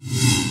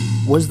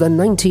Was the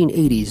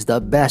 1980s the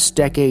best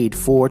decade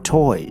for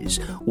toys?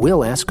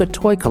 We'll ask a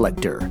toy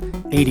collector.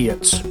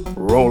 Idiots,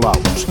 roll out.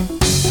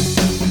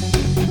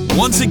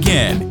 Once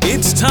again,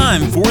 it's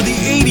time for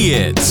the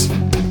Idiots.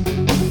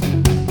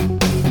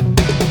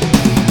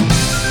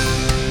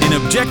 An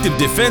objective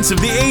defense of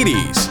the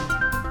 80s.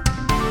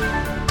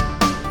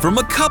 From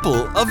a couple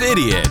of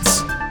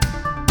idiots.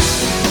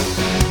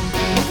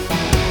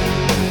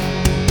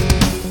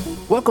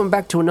 Welcome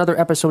back to another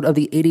episode of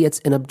the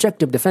Idiots, an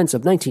objective defense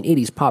of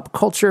 1980s pop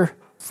culture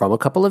from a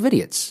couple of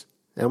idiots.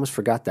 I almost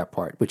forgot that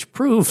part, which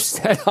proves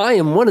that I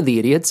am one of the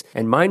idiots,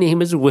 and my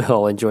name is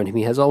Will, and joining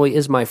me as always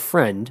is my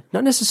friend,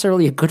 not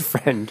necessarily a good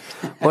friend,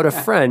 but a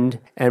friend,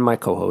 and my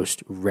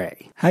co-host,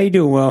 Ray. How you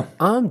doing, Will?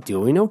 I'm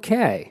doing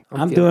okay.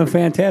 I'm doing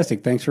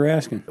fantastic. Thanks for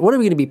asking. What are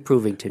we going to be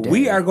proving today?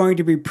 We are going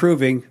to be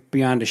proving,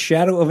 beyond a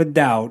shadow of a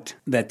doubt,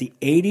 that the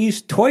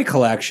 80s toy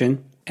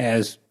collection,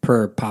 as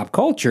per pop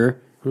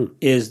culture,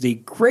 is the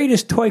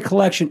greatest toy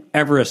collection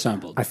ever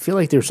assembled. I feel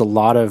like there's a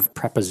lot of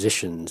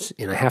prepositions,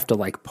 and I have to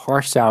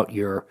parse out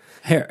your...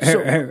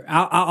 Here.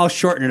 I'll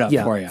shorten it up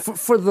for you.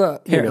 For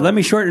the... Let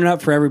me shorten it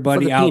up for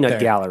everybody for the out peanut there.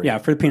 gallery. Yeah,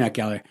 for the peanut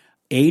gallery.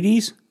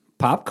 80s,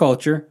 pop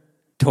culture,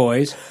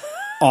 toys,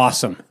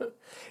 awesome.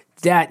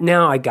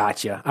 Now I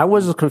got you. I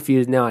was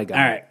confused. Now I got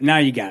it. All right, now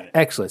you got it.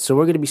 Excellent. So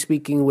we're going to be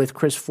speaking with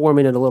Chris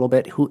Foreman in a little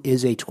bit, who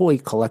is a toy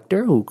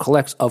collector who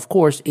collects, of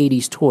course,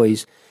 80s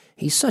toys.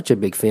 He's such a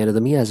big fan of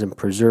them. He has them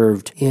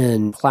preserved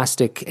in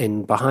plastic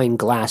and behind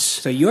glass.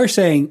 So you're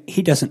saying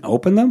he doesn't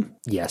open them?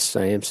 Yes,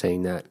 I am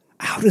saying that.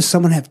 How does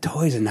someone have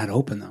toys and not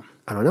open them?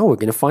 I don't know. We're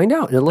going to find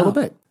out in a little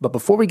bit. But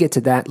before we get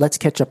to that, let's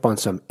catch up on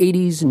some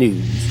 80s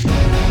news.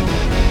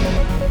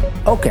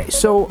 Okay,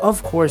 so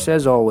of course,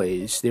 as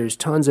always, there's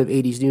tons of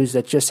 80s news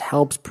that just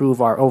helps prove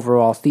our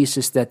overall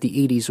thesis that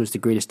the 80s was the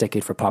greatest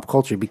decade for pop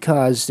culture,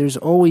 because there's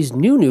always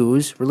new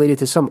news related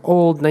to some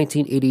old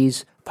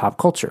 1980s pop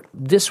culture.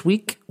 This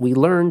week, we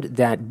learned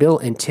that Bill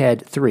and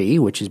Ted 3,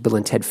 which is Bill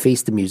and Ted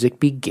Face the Music,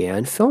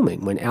 began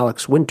filming when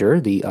Alex Winter,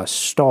 the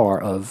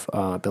star of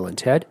Bill and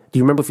Ted. Do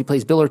you remember if he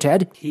plays Bill or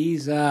Ted?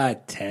 He's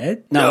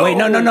Ted?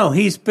 No.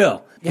 He's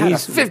Bill.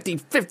 He's a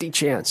 50-50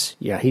 chance.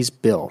 Yeah, he's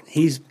Bill.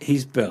 He's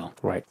Bill.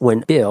 Right.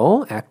 When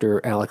Bill, actor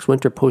Alex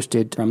Winter,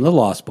 posted... From The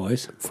Lost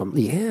Boys.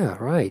 Yeah,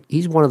 right.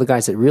 He's one of the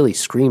guys that really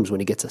screams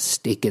when he gets a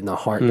stake in the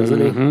heart, doesn't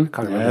he?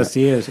 Yes,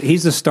 he is.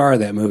 He's the star of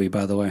that movie,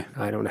 by the way.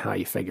 I don't know how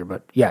you figure,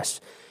 but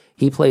yes.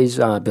 He plays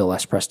Bill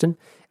S. Preston,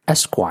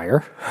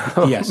 Esquire.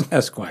 Yes,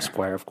 Esquire.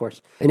 Esquire, of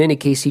course. In any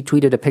case, he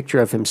tweeted a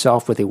picture of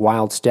himself with a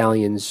Wild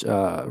Stallions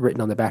written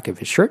on the back of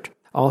his shirt.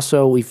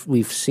 Also,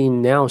 we've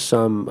seen now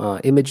some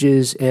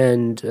images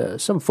and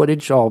some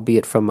footage,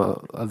 albeit from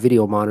a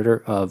video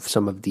monitor, of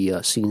some of the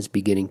scenes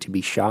beginning to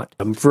be shot.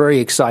 I'm very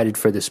excited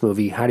for this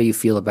movie. How do you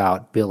feel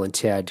about Bill and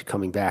Ted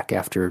coming back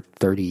after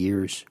 30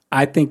 years?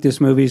 I think this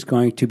movie is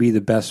going to be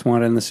the best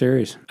one in the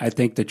series. I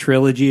think the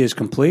trilogy is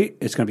complete.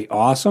 It's going to be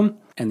awesome.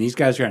 And these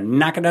guys are going to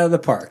knock it out of the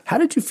park. How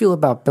did you feel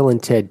about Bill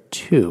and Ted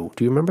 2?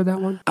 Do you remember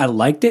that one? I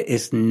liked it.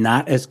 It's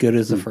not as good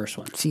as the first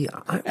one.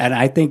 And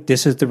I think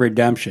this is the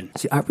redemption.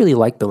 I really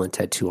like Bill and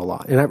Ted 2 a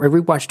lot. And I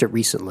rewatched it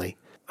recently.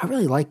 I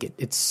really like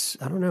it.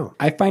 I don't know.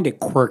 I find it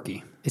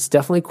quirky. It's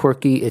definitely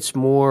quirky. It's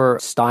more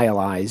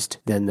stylized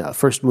than the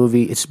first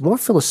movie. It's more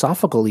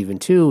philosophical even,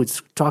 too. It's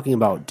talking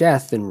about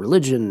death and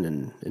religion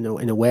and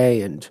in a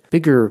way, and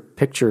bigger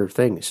picture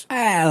things.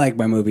 I like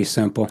my movies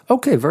simple.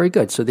 Okay, very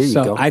good. So there you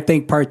go. I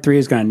think part 3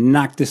 is going to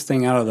knock this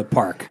thing out of the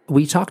park.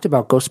 We talked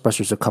about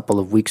Ghostbusters a couple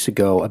of weeks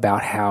ago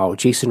about how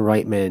Jason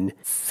Reitman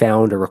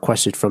found or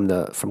requested from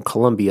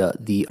Columbia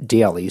the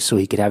dailies so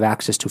he could have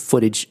access to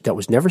footage that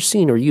was never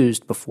seen or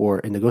used before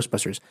in the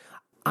Ghostbusters.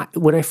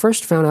 When I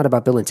first found out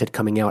about Bill and Ted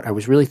coming out, I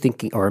was really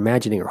thinking or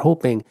imagining or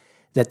hoping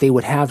that they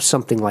would have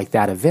something like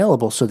that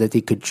available so that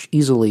they could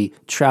easily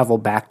travel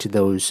back to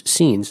those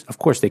scenes. Of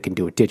course, they can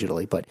do it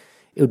digitally, but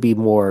it would be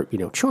more,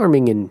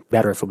 charming and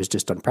better if it was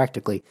just done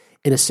practically.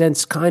 In a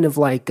sense, kind of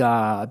like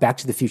Back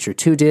to the Future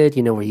 2 did,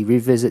 where he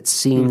revisits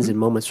scenes and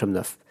moments from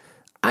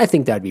I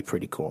think that would be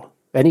pretty cool.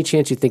 Any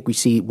chance you think we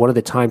see one of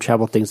the time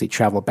travel things they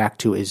travel back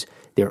to is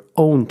their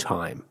own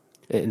time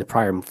in the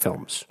prior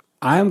films?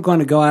 I'm going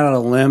to go out on a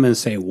limb and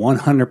say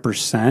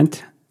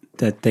 100%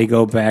 that they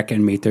go back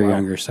and meet their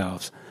younger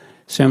selves,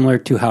 similar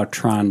to how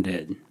Tron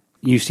did.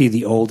 You see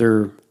the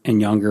older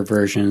and younger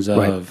versions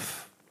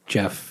of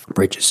Jeff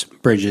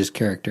Bridges'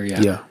 character,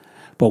 yeah.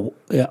 But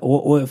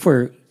if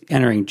we're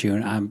entering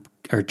June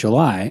or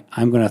July,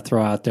 I'm going to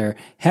throw out there,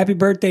 happy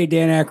birthday,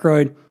 Dan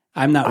Aykroyd.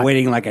 I'm not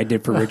waiting like I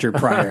did for Richard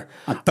Pryor.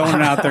 I'm throwing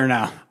it out there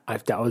now.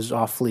 That was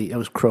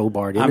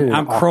crowbarred in.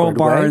 I'm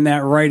crowbarring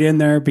that right in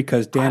there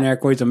because Dan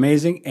Aykroyd's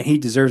amazing and he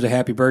deserves a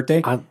happy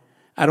birthday.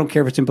 I don't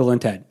care if it's in Bill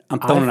and Ted. I'm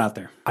throwing it out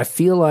there. I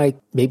feel like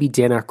maybe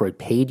Dan Aykroyd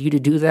paid you to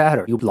do that,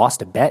 or you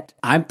lost a bet.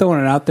 I'm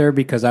throwing it out there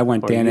because I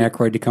want Dan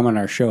Aykroyd to come on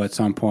our show at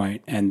some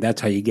point, and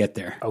that's how you get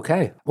there.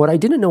 Okay. What I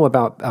didn't know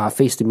about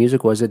Face the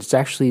Music was that it's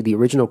actually the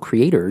original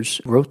creators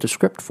wrote the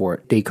script for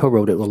it. They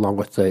co-wrote it along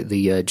with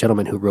the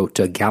gentleman who wrote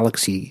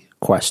Galaxy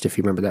Quest, if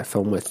you remember that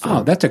film with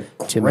that's a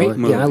Tim great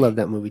Allen. movie. Yeah, I love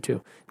that movie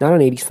too. Not an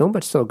 80s film,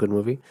 but still a good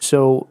movie.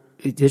 So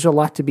there's a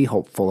lot to be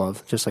hopeful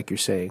of, just like you're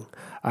saying.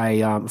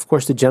 Of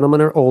course, the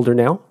gentlemen are older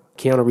now.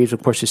 Keanu Reeves,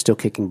 of course, is still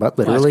kicking butt,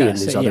 literally, in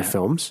his other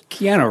films.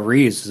 Keanu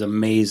Reeves is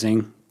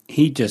amazing.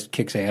 He just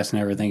kicks ass in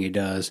everything he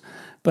does.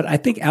 But I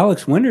think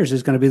Alex Winters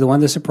is going to be the one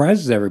that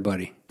surprises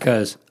everybody,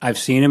 because I've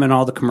seen him in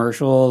all the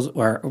commercials,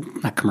 or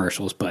not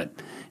commercials, but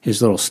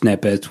his little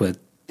snippets with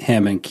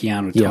him and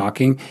Keanu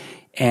talking,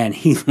 and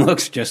he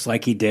looks just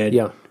like he did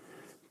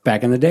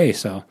back in the day.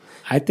 So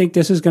I think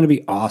this is going to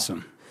be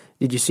awesome.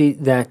 Did you see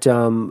that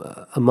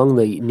among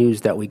the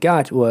news that we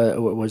got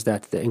was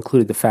that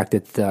included the fact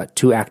that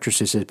two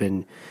actresses have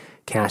been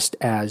cast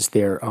as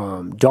their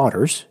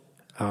daughters,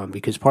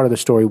 because part of the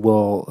story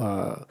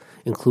will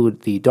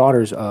include the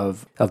daughters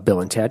of Bill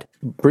and Ted.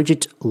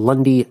 Bridget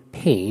Lundy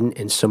Payne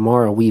and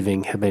Samara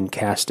Weaving have been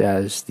cast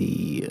as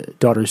the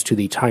daughters to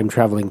the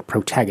time-traveling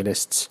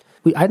protagonists.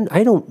 I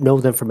don't know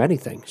them from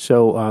anything,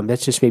 so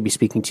that's just maybe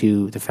speaking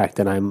to the fact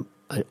that I'm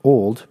an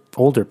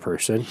older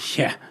person.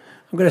 Yeah.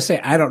 I'm going to say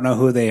I don't know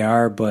who they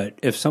are, but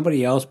if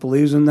somebody else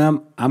believes in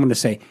them, I'm going to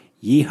say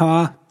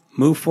yeehaw,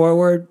 move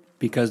forward,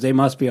 because they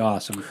must be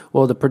awesome.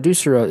 Well, the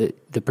producer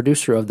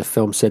of the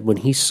film said when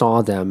he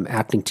saw them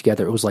acting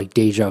together, it was like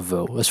deja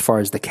vu as far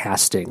as the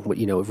casting.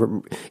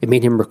 It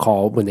made him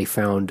recall when they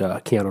found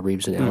Keanu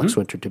Reeves and Alex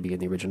Winter to be in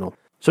the original.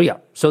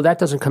 So that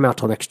doesn't come out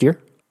till next year.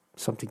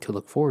 Something to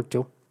look forward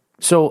to.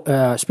 So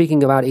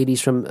speaking about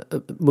movies from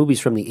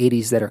the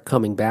 80s that are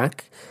coming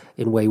back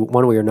in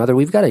one way or another,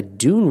 we've got a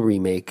Dune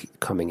remake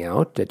coming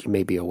out that you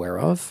may be aware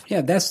of.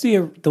 Yeah, that's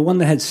the one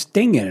that had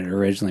Sting in it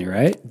originally,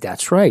 right?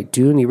 That's right.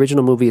 Dune, the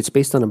original movie, it's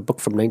based on a book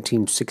from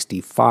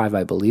 1965,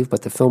 I believe,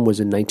 but the film was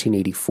in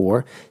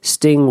 1984.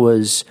 Sting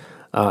was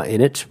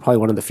in it, probably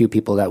one of the few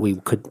people that we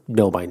could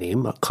know by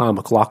name, Kyle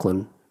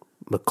MacLachlan.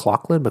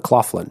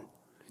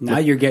 Now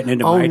you're getting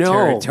into my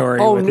territory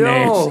with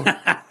names.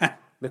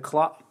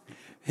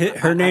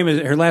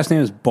 Her last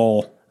name is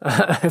Bowl.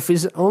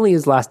 If only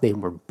his last name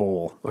were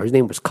Bowl, or his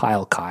name was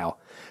Kyle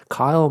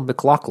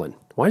MacLachlan.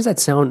 Why does that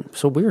sound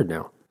so weird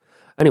now?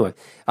 Anyway,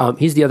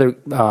 he's the other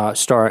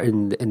star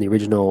in the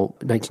original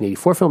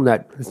 1984 film.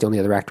 That's the only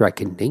other actor I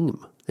can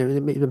name.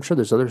 I'm sure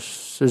there's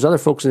other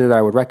folks in there that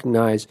I would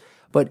recognize.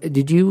 But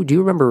do you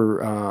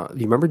remember? Do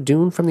you remember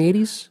Dune from the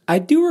 80s? I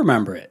do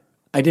remember it.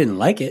 I didn't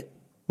like it,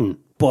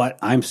 but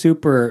I'm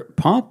super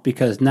pumped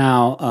because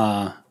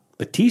now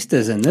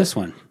Batista's in this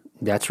one.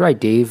 That's right,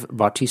 Dave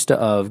Bautista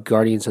of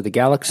Guardians of the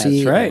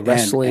Galaxy. That's right, and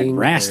wrestling. And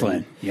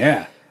wrestling,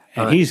 yeah.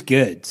 And he's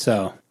good,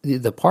 so.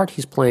 The part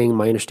he's playing,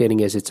 my understanding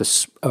is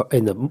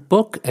in the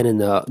book and in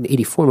the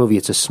 84 movie,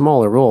 it's a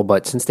smaller role,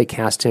 but since they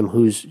cast him,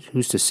 who's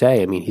to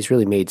say? I mean, he's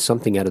really made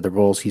something out of the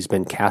roles he's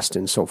been cast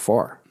in so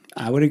far.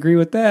 I would agree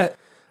with that.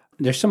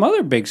 There's some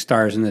other big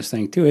stars in this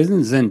thing, too.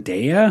 Isn't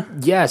Zendaya?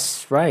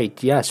 Yes,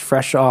 right. Yes,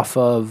 fresh off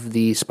of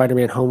the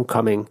Spider-Man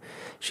Homecoming.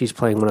 She's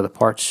playing one of the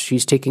parts.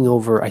 She's taking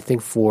over, I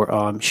think,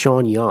 for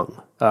Sean Young.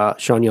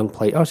 Sean Young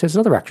played... Oh, so there's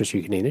another actress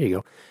you can name. There you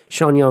go.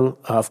 Sean Young,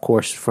 of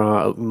course,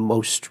 from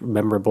most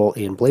memorable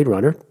in Blade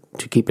Runner,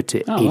 to keep it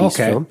to 80s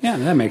film. Yeah,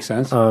 that makes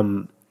sense.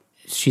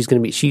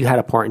 She had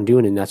a part in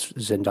Dune, and that's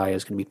Zendaya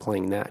is going to be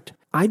playing that.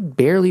 I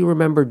barely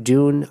remember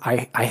Dune.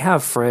 I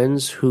have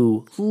friends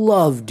who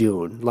love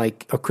Dune,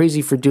 like are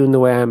crazy for Dune the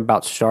way I am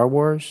about Star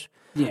Wars.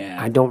 Yeah.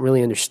 I don't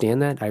really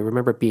understand that. I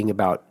remember it being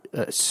about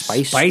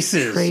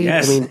spices. Trade.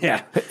 Yes. I mean,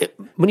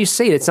 when you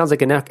say it, it sounds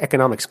like an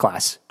economics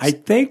class. I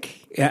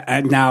think,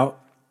 now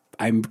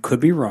I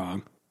could be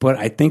wrong, but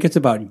I think it's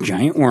about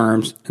giant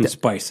worms and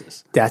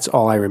spices. That's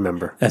all I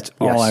remember. That's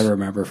all I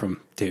remember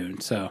from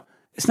Dune. So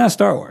it's not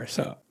Star Wars.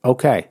 So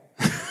okay.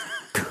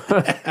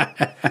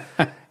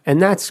 And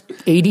that's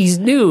 80s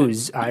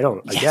news. I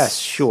guess,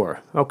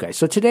 sure. Okay,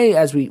 so today,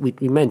 as we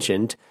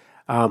mentioned,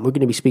 we're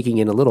going to be speaking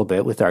in a little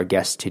bit with our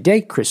guest today,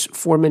 Chris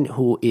Foreman,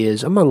 who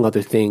is, among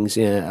other things,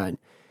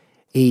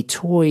 a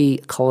toy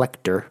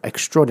collector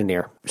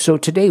extraordinaire. So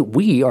today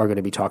we are going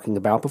to be talking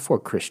about, before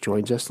Chris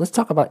joins us, let's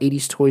talk about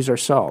 80s toys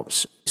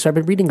ourselves. So I've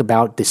been reading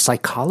about the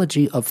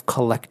psychology of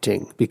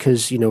collecting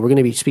because, we're going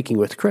to be speaking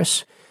with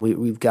Chris.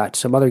 We've got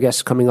some other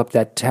guests coming up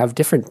that have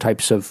different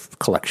types of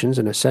collections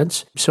in a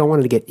sense. So I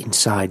wanted to get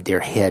inside their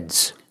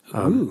heads.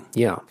 Ooh.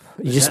 Yeah.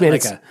 Is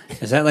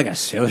that like a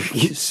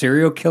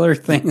serial killer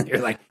thing? You're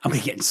like, I'm going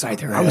to get inside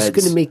their heads. I was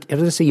going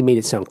to say you made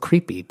it sound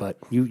creepy, but...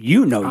 You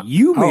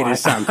made it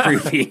sound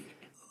creepy.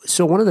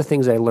 So one of the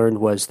things I learned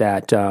was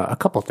that a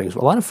couple of things.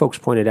 A lot of folks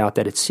pointed out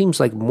that it seems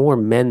like more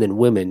men than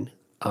women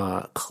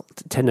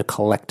tend to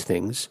collect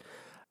things.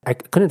 I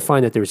couldn't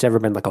find that there's ever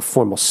been like a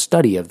formal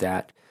study of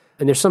that.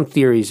 And there's some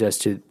theories as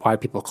to why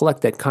people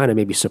collect that kind of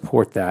maybe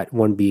support that.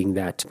 One being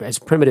that as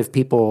primitive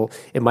people,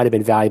 it might have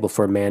been valuable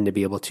for a man to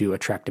be able to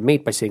attract a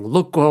mate by saying,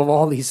 look at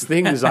all these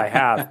things I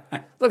have.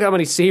 Look how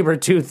many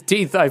saber-toothed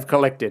teeth I've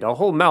collected, a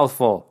whole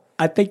mouthful.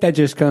 I think that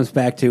just comes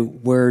back to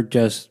we're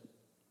just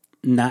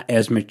not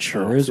as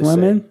mature as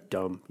women.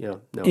 Dumb. Yeah.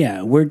 No.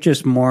 Yeah, we're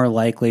just more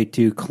likely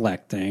to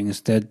collect things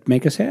that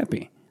make us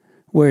happy.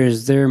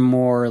 Whereas they're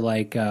more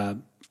like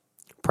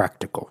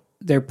practical.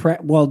 They're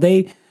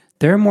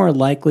more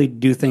likely to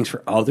do things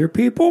for other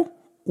people,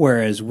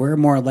 whereas we're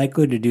more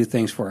likely to do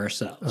things for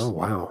ourselves. Oh,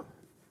 wow.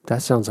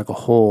 That sounds like a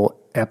whole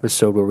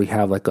episode where we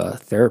have like a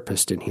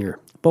therapist in here.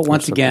 But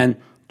once again,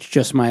 it's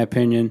just my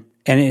opinion,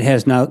 and it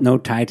has no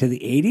tie to the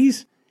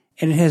 80s,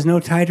 and it has no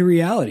tie to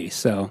reality.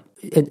 So,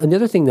 and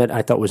another thing that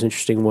I thought was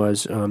interesting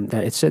was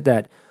that it said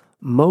that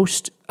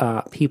most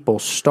people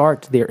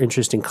start their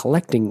interest in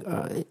collecting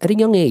at a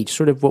young age,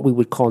 sort of what we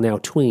would call now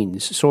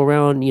tweens. So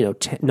around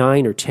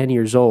 9 or 10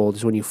 years old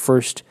is when you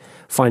first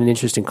find an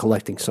interest in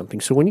collecting something.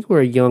 So when you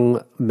were a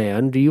young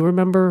man, do you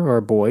remember, or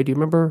a boy, do you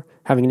remember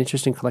having an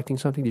interest in collecting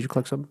something? Did you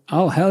collect something?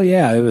 Oh, hell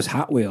yeah. It was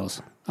Hot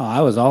Wheels. Oh, I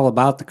was all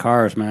about the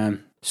cars,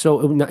 man. So,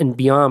 and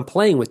beyond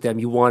playing with them,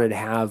 you wanted to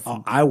have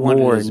I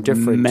wanted more as and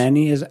different...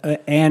 many as,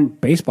 and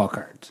baseball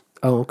cards.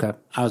 Oh, okay.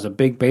 I was a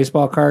big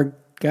baseball card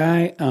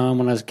guy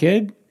when I was a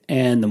kid,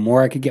 and the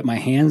more I could get my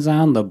hands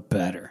on, the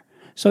better.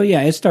 So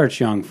yeah, it starts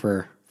young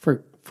for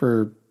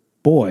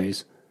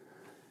boys,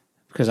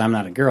 because I'm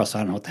not a girl, so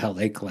I don't know what the hell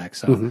they collect.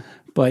 So,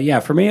 But yeah,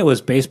 for me, it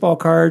was baseball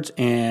cards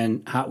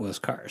and Hot Wheels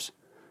cars.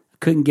 I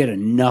couldn't get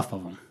enough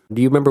of them.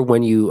 Do you remember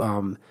when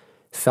you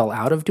fell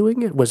out of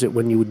doing it? Was it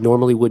when you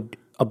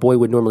a boy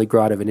would normally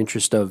grow out of an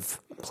interest of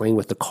playing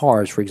with the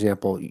cars, for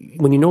example?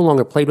 When you no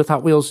longer played with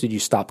Hot Wheels, did you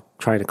stop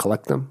trying to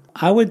collect them?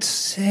 I would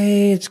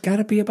say it's got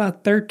to be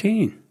about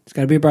 13. It's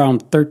got to be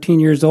around 13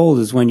 years old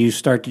is when you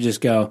start to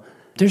just go,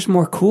 there's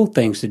more cool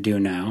things to do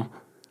now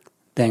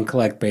than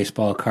collect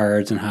baseball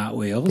cards and Hot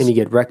Wheels. And you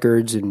get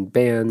records and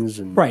bands.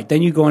 Right,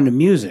 then you go into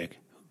music.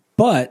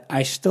 But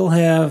I still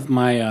have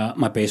my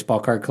my baseball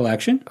card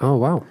collection. Oh,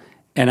 wow.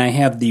 And I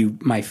have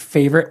my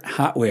favorite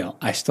Hot Wheel.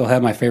 I still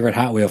have my favorite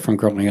Hot Wheel from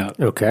growing up.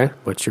 Okay.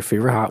 What's your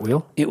favorite Hot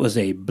Wheel? It was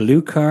a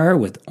blue car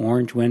with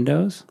orange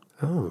windows.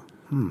 Oh,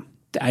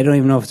 I don't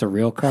even know if it's a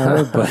real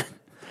car, but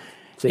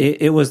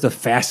it was the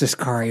fastest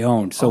car I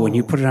owned. So when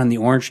you put it on the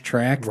orange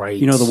track, right.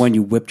 You know, the one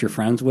you whipped your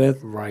friends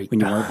with right. when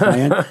you weren't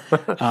playing?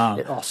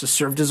 It also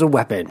served as a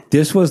weapon.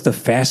 This was the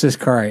fastest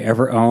car I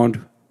ever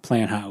owned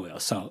playing Hot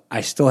Wheels. So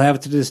I still have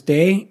it to this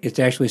day. It's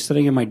actually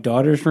sitting in my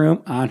daughter's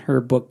room on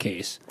her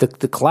bookcase.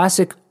 The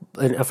classic,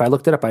 and if I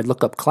looked it up, I'd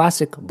look up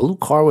classic blue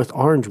car with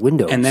orange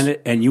windows. And then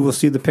and you will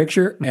see the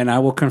picture, and I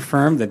will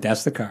confirm that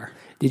that's the car.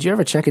 Did you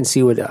ever check and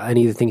see what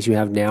any of the things you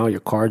have now, your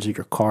cards or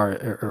your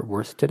car, are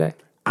worth today?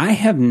 I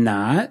have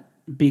not,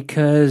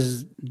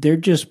 because they're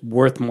just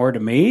worth more to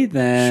me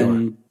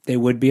than they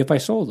would be if I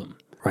sold them.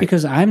 Right.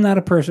 Because I'm not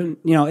a person,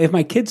 if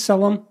my kids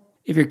sell them,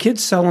 if your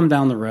kids sell them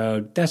down the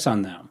road, that's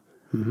on them.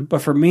 Mm-hmm.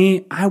 But for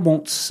me, I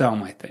won't sell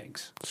my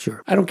things.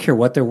 Sure. I don't care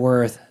what they're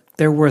worth.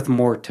 They're worth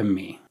more to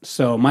me.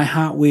 So my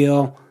Hot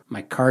Wheel,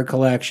 my card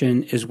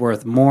collection is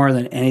worth more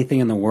than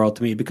anything in the world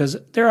to me, because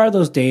there are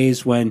those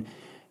days when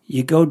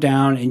you go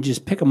down and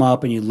just pick them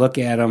up and you look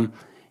at them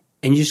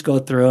and you just go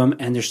through them,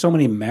 and there's so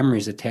many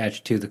memories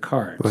attached to the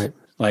cards. Right.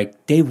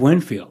 Like Dave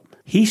Winfield.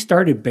 He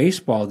started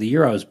baseball the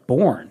year I was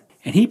born,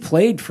 and he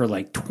played for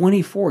like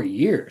 24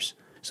 years.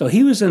 So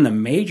he was in the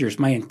majors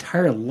my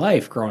entire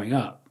life growing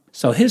up.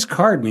 So his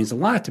card means a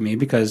lot to me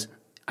because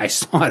I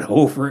saw it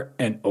over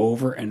and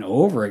over and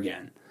over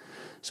again.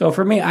 So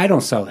for me, I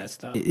don't sell that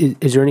stuff.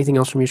 Is there anything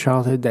else from your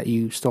childhood that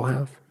you still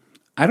have?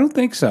 I don't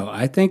think so.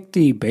 I think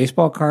the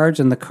baseball cards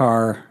and the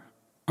car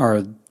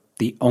are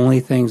the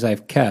only things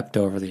I've kept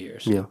over the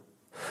years. Yeah.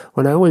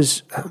 When I'm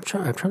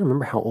trying to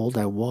remember how old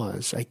I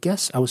was. I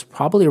guess I was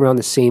probably around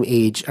the same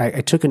age.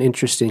 I took an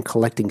interest in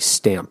collecting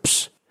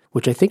stamps,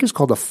 which I think is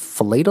called a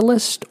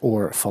philatelist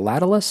or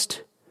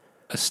philatelist.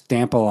 A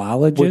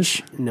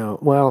stampologist?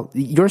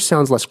 Yours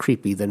sounds less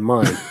creepy than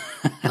mine.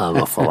 I'm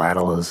a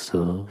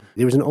philatelist.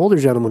 There was an older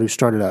gentleman who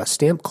started a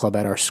stamp club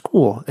at our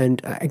school,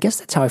 and I guess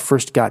that's how I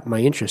first got my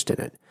interest in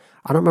it.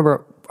 I don't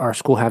remember our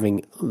school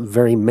having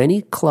very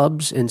many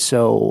clubs, and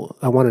so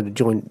I wanted to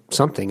join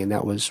something, and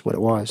that was what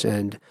it was.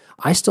 And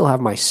I still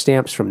have my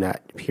stamps from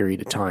that period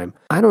of time.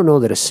 I don't know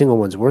that a single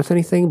one's worth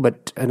anything,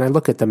 and I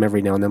look at them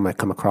every now and then when I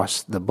come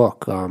across the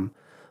book.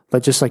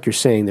 But just like you're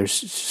saying, there's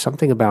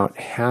something about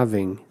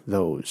having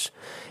those.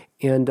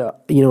 And,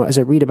 as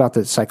I read about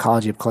the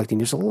psychology of collecting,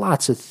 there's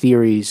lots of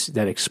theories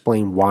that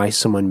explain why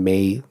someone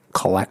may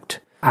collect.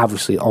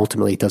 Obviously,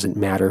 ultimately, it doesn't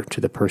matter to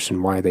the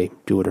person why they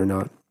do it or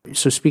not.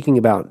 So speaking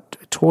about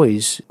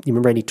toys, you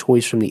remember any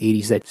toys from the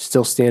 80s that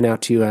still stand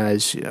out to you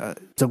as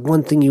the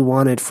one thing you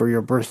wanted for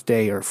your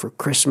birthday or for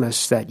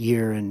Christmas that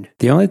year? And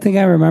the only thing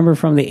I remember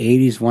from the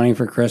 80s wanting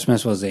for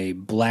Christmas was a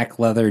black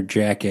leather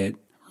jacket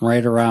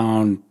right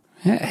around...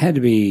 It had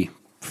to be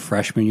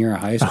freshman year of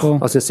high school. I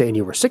was going to say, and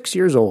you were 6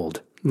 years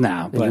old.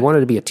 No, but you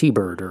wanted to be a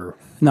T-bird, or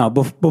no?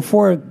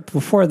 Before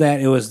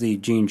that, it was the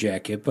jean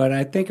jacket. But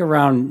I think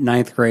around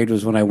 9th grade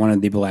was when I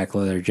wanted the black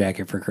leather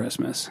jacket for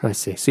Christmas. I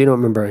see. So you don't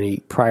remember any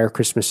prior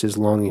Christmases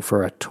longing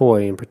for a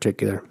toy in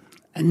particular?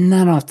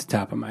 Not off the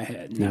top of my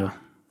head. No.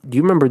 Do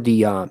you remember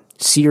the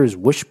Sears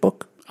Wish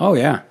Book? Oh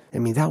yeah. I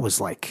mean, that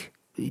was like.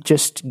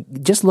 Just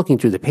looking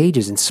through the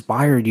pages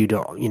inspired you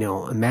to,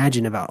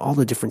 imagine about all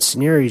the different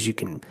scenarios you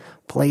can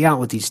play out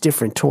with these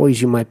different toys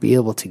you might be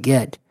able to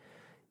get.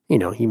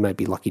 You might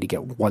be lucky to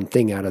get one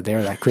thing out of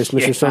there that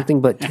Christmas or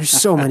something, but there's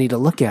so many to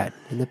look at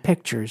in the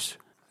pictures.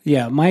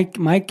 Yeah,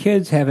 my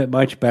kids have it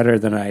much better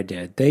than I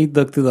did. They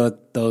look through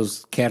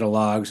those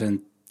catalogs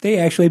and they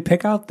actually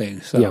pick out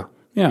things. So,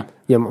 yeah.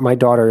 My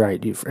daughter,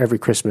 for every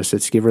Christmas,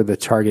 it's give her the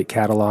Target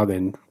catalog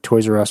and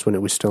Toys R Us when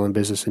it was still in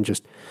business, and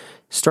just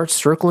start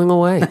circling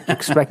away,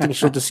 expecting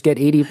she'll just get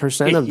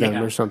 80% of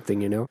them or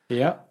something.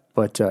 Yeah.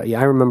 But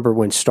I remember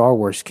when Star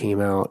Wars came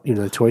out,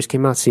 the toys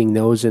came out, seeing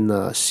those in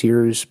the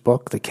Sears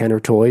book, the Kenner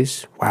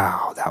toys.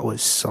 Wow, that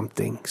was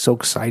something so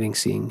exciting,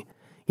 seeing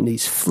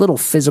these little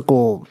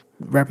physical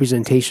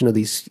representation of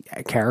these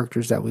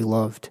characters that we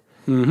loved.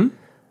 Mm-hmm.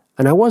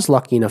 And I was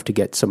lucky enough to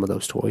get some of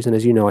those toys, and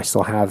as you know, I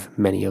still have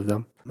many of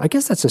them. I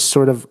guess that's a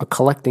sort of a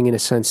collecting in a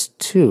sense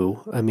too.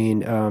 I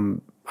mean,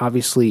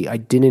 obviously, I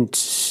don't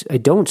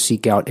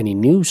seek out any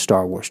new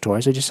Star Wars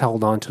toys. I just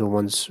held on to the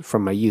ones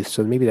from my youth,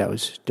 so maybe that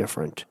was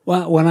different.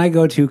 Well, when I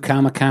go to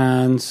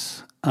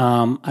Comic-Cons,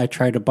 I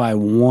try to buy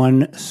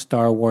one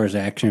Star Wars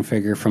action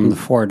figure from the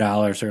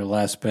 $4 or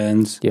less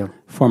bins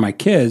for my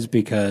kids,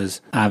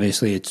 because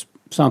obviously it's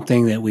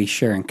something that we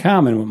share in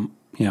common,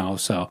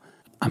 so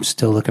I'm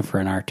still looking for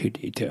an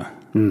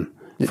R2-D2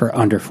 for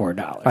under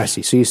 $4. I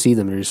see. So you see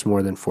them, they're just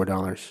more than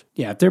 $4.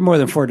 Yeah, if they're more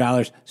than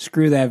 $4,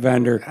 screw that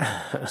vendor.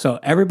 So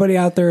everybody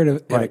out there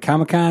at a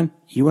Comic-Con,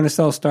 you want to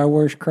sell Star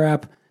Wars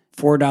crap,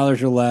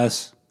 $4 or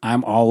less,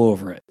 I'm all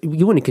over it.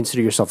 You wouldn't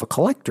consider yourself a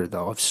collector,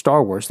 though, of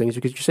Star Wars things,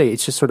 because you say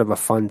it's just sort of a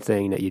fun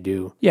thing that you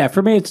do. Yeah,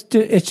 for me,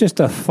 it's just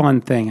a fun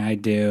thing I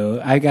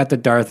do. I got the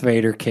Darth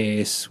Vader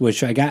case,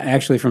 which I got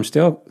actually from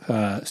Steel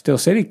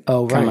City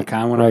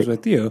Comic-Con when I was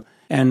with you,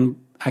 and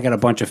I got a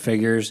bunch of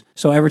figures.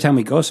 So every time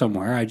we go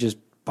somewhere, I just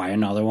buy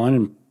another one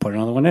and put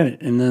another one in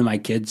it. And then my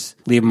kids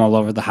leave them all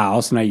over the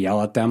house, and I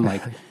yell at them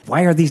like,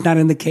 why are these not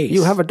in the case?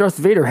 You have a Darth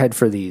Vader head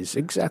for these,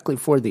 exactly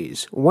for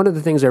these. One of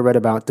the things I read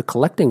about the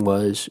collecting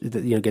was,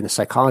 again, the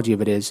psychology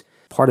of it is,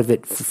 part of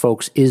it for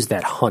folks is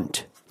that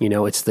hunt.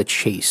 It's the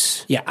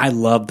chase. Yeah, I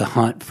love the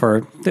hunt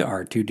for the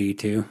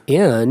R2-D2.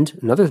 And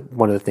another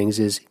one of the things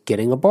is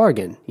getting a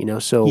bargain,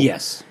 so...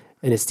 Yes.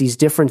 And it's these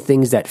different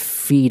things that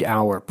feed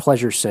our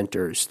pleasure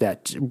centers,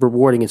 that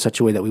rewarding in such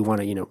a way that we want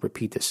to,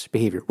 repeat this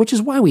behavior, which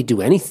is why we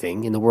do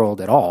anything in the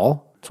world at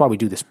all. That's why we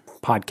do this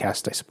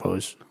podcast, I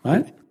suppose.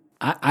 What?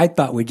 I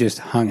thought we just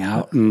hung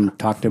out and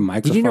talked to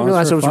microphones. You didn't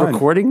realize I was fun.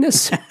 recording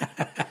this?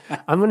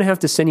 I'm going to have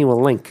to send you a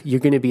link. You're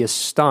going to be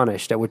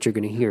astonished at what you're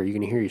going to hear. You're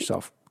going to hear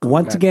yourself.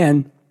 Once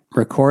again,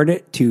 record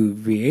it to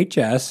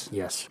VHS.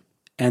 Yes.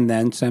 And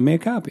then send me a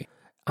copy.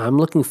 I'm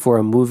looking for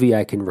a movie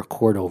I can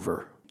record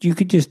over. You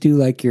could just do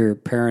like your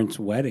parents'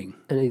 wedding.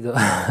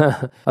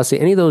 I'll say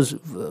any of those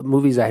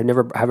movies I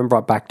haven't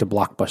brought back to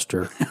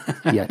Blockbuster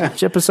yet.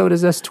 Which episode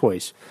is this?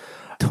 Toys.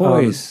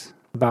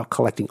 About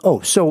collecting. Oh,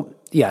 so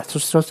yeah.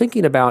 So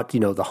thinking about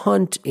the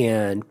hunt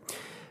and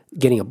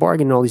getting a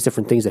bargain and all these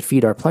different things that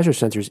feed our pleasure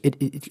centers,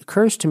 it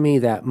occurs to me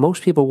that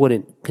most people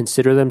wouldn't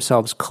consider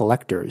themselves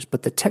collectors,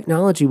 but the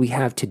technology we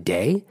have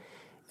today,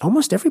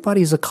 almost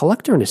everybody is a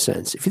collector in a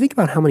sense. If you think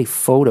about how many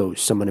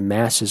photos someone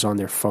amasses on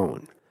their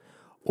phone,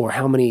 or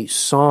how many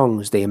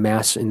songs they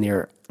amass in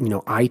their,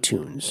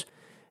 iTunes,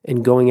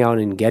 and going out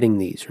and getting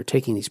these or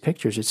taking these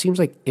pictures, it seems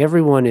like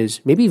everyone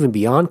is maybe even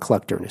beyond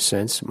collector in a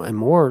sense, and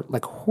more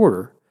like a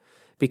hoarder.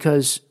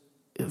 Because,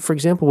 for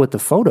example, with the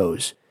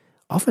photos,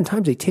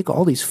 oftentimes they take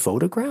all these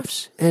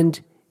photographs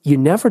and you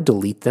never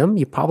delete them.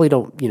 You probably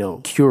don't,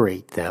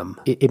 curate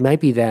them. It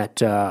might be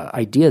that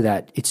idea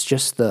that it's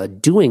just the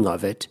doing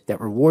of it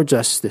that rewards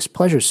us this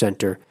pleasure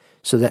center,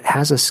 so that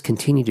has us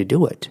continue to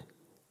do it.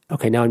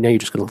 Okay, now you're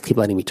just going to keep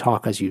letting me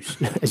talk as you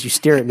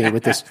stare at me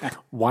with this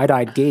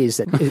wide-eyed gaze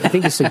that I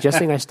think is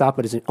suggesting I stop,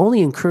 but is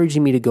only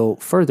encouraging me to go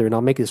further. And I'll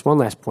make this one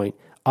last point.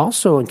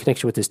 Also, in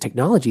connection with this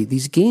technology,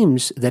 these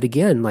games that,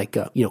 again, like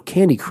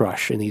Candy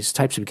Crush and these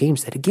types of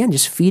games that, again,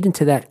 just feed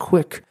into that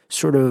quick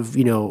sort of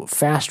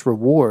fast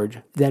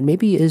reward that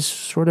maybe is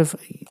sort of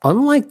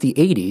unlike the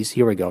 80s.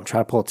 Here we go. I'm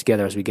trying to pull it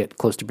together as we get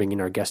close to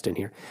bringing our guest in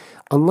here.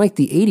 Unlike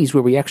the 80s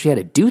where we actually had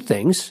to do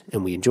things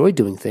and we enjoyed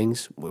doing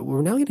things,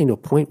 we're now getting to a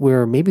point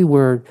where maybe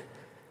we're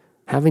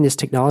having this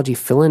technology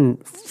fill in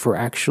for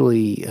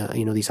actually,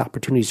 these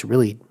opportunities to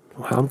really,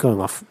 I'm going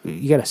off.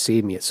 You got to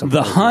save me at some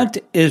point. The hunt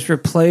is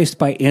replaced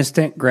by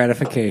instant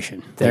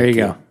gratification. There you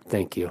go.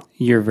 Thank you.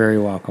 You're very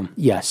welcome.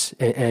 Yes,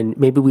 and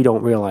maybe we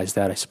don't realize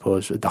that, I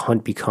suppose. The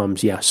hunt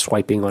becomes,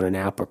 swiping on an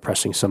app or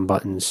pressing some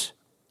buttons.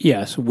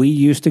 Yes, we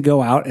used to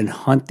go out and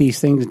hunt these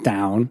things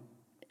down,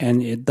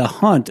 and the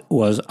hunt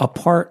was a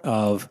part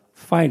of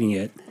fighting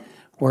it,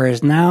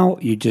 whereas now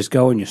you just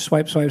go and you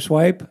swipe,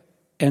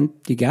 and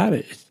you got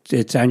it.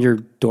 It's on your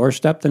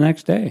doorstep the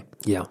next day.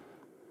 Yeah.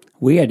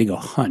 We had to go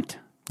hunt.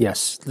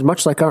 Yes,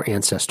 much like our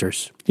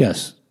ancestors.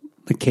 Yes,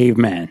 the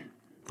caveman.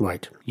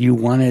 Right. You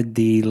wanted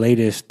the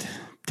latest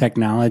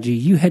technology.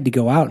 You had to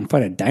go out and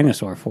fight a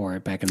dinosaur for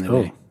it back in the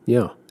day.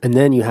 Yeah. And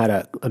then you had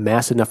to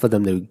amass enough of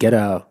them to get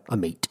a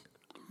mate.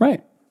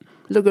 Right.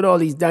 Look at all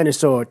these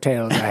dinosaur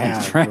tails I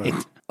have. That's right.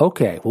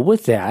 Okay, well,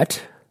 with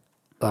that,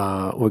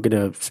 we're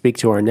going to speak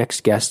to our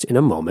next guest in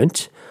a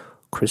moment.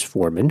 Chris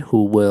Foreman,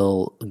 who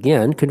will,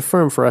 again,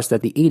 confirm for us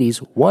that the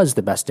 80s was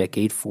the best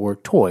decade for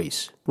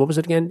toys. What was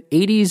it again?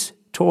 80s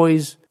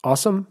toys,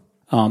 awesome?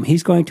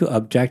 He's going to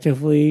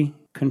objectively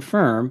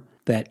confirm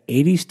that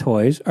 80s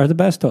toys are the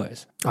best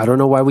toys. I don't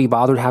know why we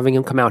bothered having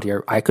him come out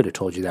here. I could have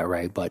told you that,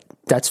 Ray, but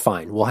that's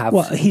fine. We'll have...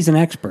 Well, he's an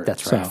expert.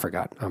 That's right, I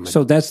forgot.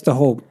 So that's the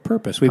whole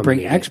purpose. We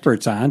bring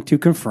experts on to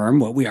confirm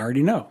what we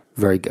already know.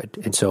 Very good.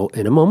 And so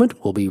in a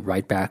moment, we'll be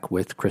right back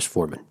with Chris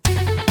Foreman.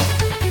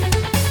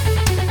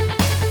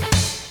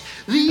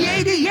 The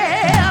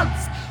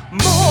 80s,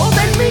 more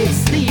than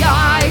meets the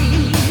eye.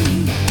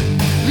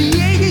 The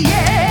 80s,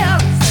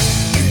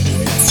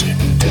 idiots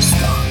in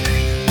disguise.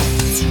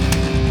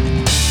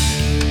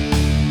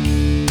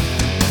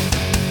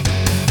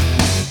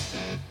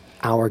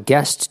 Our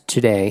guest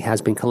today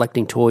has been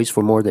collecting toys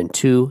for more than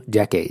 2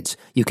 decades.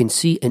 You can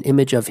see an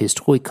image of his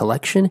toy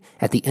collection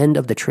at the end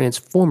of the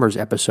Transformers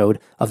episode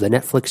of the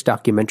Netflix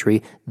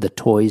documentary, The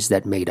Toys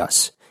That Made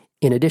Us.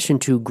 In addition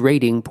to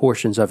grading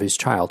portions of his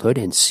childhood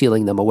and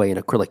sealing them away in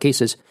acrylic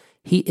cases,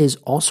 he is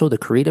also the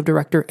creative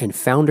director and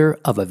founder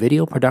of a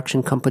video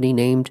production company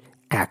named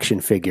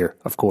Action Figure,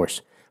 of course.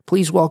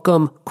 Please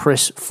welcome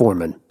Chris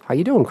Foreman. How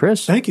you doing,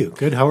 Chris? Thank you.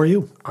 Good. How are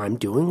you? I'm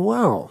doing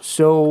well.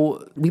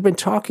 So we've been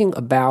talking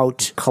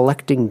about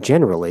collecting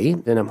generally,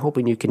 and I'm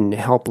hoping you can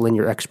help lend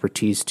your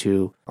expertise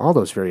to all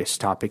those various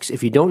topics.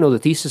 If you don't know, the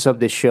thesis of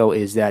this show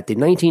is that the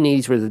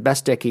 1980s were the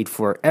best decade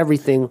for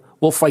everything.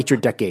 We'll fight your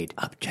decade.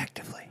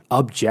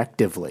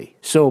 Objectively.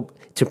 So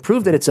to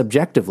prove that it's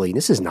objectively,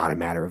 this is not a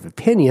matter of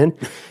opinion,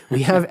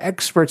 we have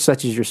experts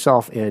such as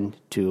yourself in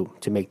to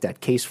make that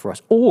case for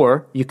us.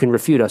 Or you can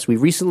refute us. We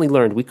recently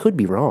learned we could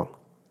be wrong.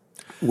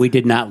 We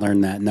did not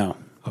learn that, no.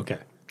 Okay.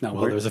 No,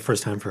 Well, there's a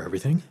first time for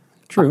everything.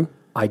 True.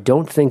 I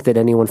don't think that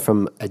anyone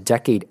from a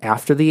decade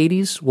after the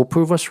 80s will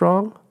prove us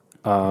wrong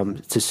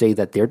to say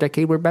that their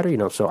decade were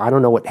better. So I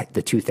don't know what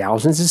the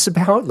 2000s is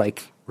about.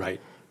 Right.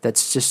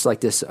 That's just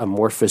like this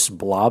amorphous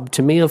blob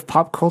to me of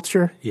pop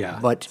culture. Yeah.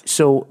 But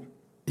so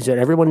is that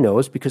everyone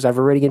knows, because I've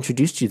already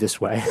introduced you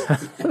this way.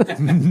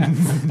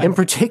 In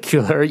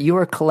particular, you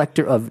are a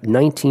collector of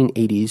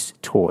 1980s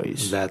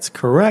toys. That's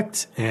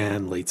correct.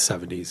 And late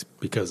 70s,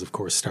 because, of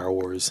course, Star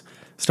Wars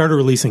started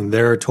releasing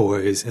their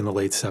toys in the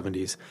late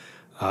 70s.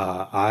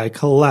 I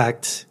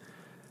collect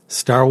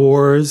Star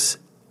Wars,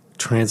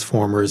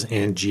 Transformers,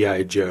 and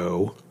G.I.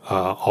 Joe,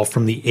 all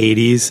from the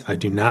 80s. I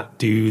do not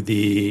do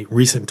the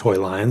recent toy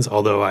lines,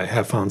 although I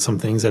have found some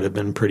things that have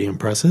been pretty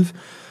impressive.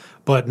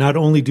 But not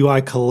only do I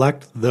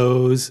collect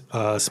those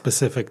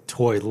specific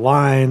toy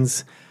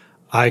lines,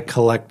 I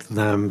collect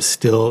them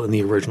still in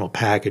the original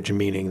package,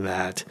 meaning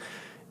that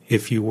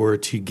if you were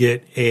to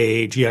get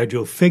a G.I.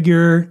 Joe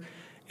figure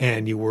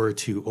and you were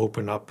to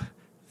open up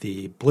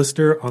the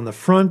blister on the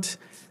front,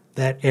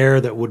 that air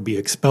that would be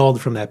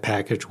expelled from that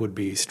package would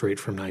be straight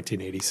from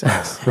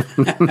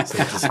 1986.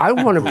 So just I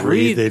want to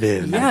breathe it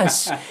in.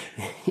 Yes.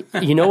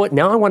 You know what?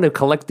 Now I want to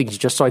collect these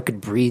just so I could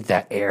breathe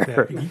that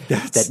air,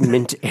 that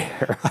mint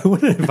air. I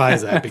wouldn't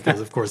advise that because,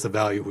 of course, the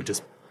value would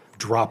just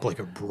drop like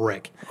a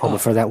brick. Hold on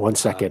for that 1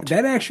 second.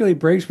 That actually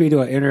brings me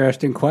to an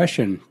interesting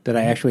question that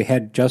I actually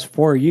had just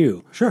for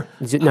you. Sure.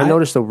 Now,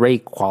 notice the Ray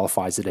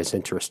qualifies it as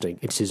interesting.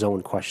 It's his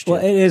own question.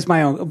 Well, it is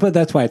my own, but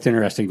that's why it's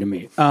interesting to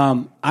me.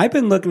 I've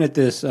been looking at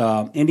this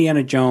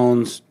Indiana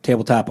Jones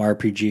tabletop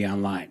RPG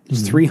online.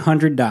 It's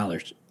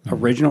 $300,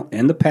 original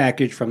in the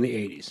package from the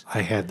 80s.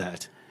 I had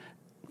that.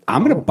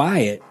 I'm going to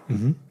buy it,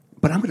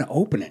 but I'm going to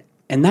open it.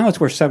 And now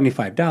it's worth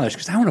 $75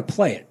 because I want to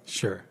play it.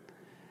 Sure.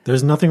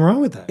 There's nothing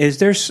wrong with that. Is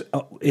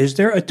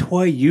there a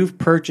toy you've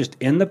purchased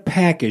in the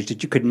package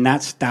that you could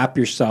not stop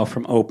yourself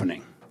from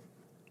opening?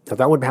 Now,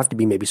 that would have to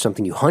be maybe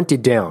something you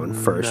hunted down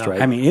first, right?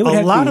 I mean, it would a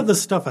have lot to of the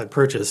stuff I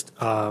purchased,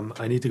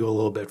 I need to go a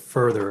little bit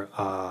further,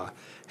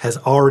 has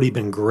already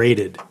been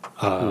graded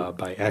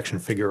by Action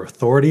Figure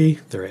Authority,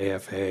 their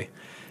AFA,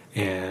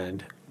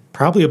 and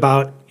probably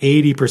about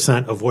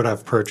 80% of what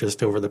I've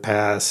purchased over the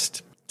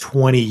past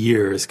 20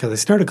 years, because I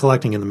started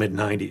collecting in the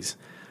mid-90s,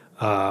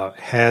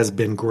 has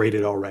been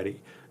graded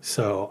already.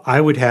 So I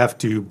would have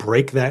to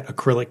break that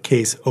acrylic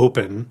case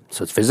open.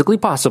 So it's physically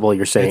possible,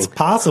 you're saying? It's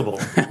possible.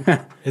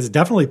 It's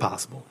definitely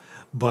possible.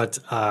 But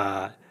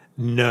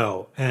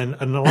no. And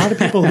a lot of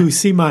people who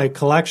see my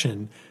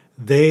collection,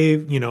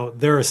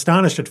 they're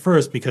astonished at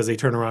first because they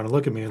turn around and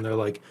look at me and they're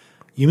like,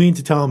 you mean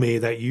to tell me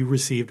that you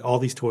received all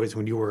these toys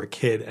when you were a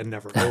kid and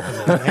never opened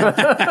them?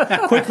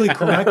 And quickly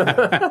correct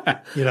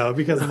them,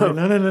 because I'm like,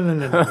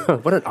 no.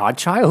 What an odd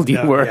child you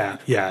were.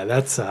 Yeah,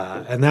 that's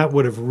and that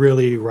would have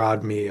really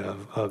robbed me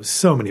of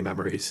so many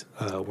memories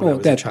when I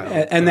was a child.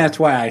 And that's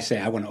why I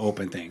say I want to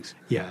open things.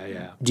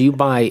 Yeah. Do you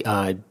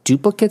buy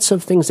duplicates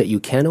of things that you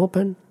can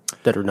open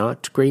that are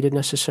not graded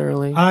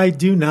necessarily? I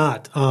do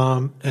not,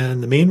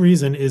 and the main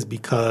reason is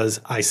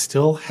because I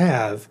still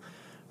have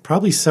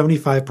probably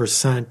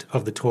 75%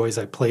 of the toys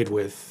I played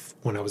with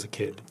when I was a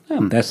kid.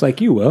 That's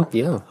like you, Will.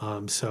 Yeah.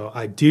 So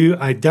I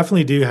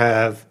definitely do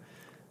have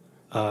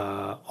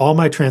all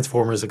my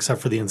Transformers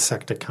except for the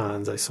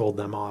Insecticons. I sold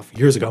them off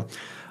years ago.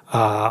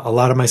 A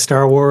lot of my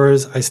Star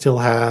Wars I still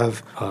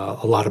have.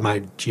 A lot of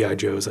my G.I.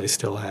 Joes I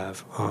still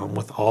have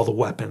with all the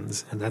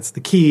weapons. And that's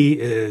the key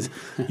is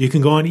you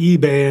can go on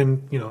eBay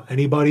and,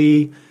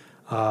 anybody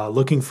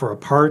looking for a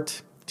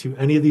part to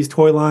any of these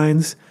toy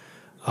lines,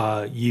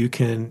 you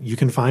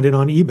can find it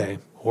on eBay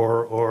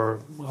or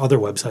other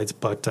websites.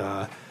 But,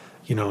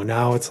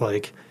 now it's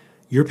like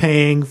you're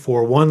paying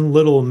for one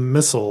little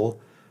missile,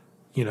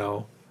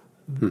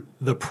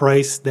 the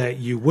price that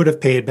you would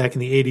have paid back in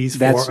the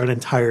 80s for an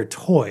entire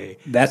toy.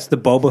 That's the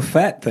Boba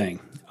Fett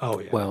thing. Oh,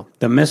 yeah. Well,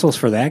 The missiles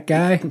for that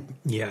guy,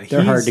 yeah,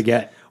 they're hard to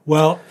get.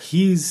 Well,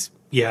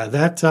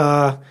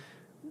 that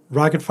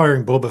rocket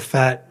firing Boba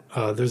Fett,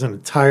 there's an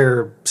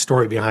entire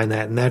story behind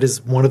that, and that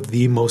is one of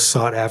the most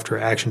sought after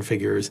action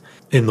figures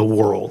in the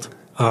world.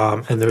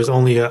 And there's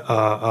only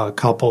a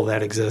couple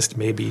that exist,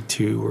 maybe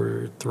 2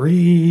 or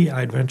 3,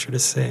 I'd venture to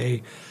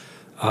say.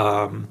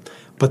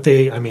 But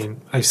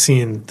I've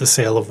seen the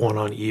sale of one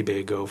on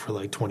eBay go for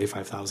like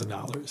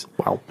 $25,000.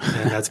 wow.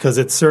 And that's because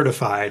it's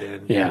certified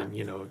and, Yeah. and,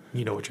 you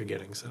know what you're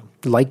getting. So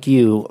Like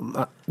you,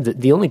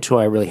 the only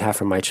toy I really have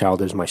from my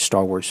childhood is my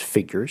Star Wars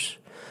figures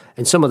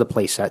and some of the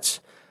play sets.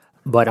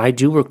 But I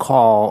do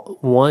recall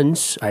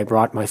once I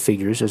brought my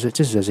figures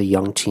as a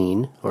young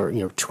teen, or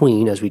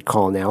tween as we'd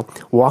call now,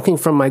 walking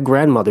from my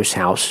grandmother's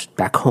house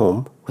back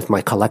home with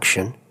my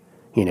collection.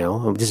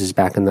 This is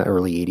back in the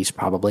early 80s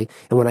probably.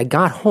 And when I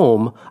got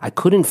home, I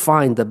couldn't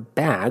find the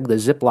bag, the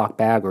Ziploc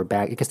bag or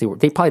bag. I guess they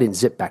probably didn't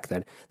zip back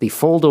then. The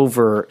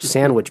fold-over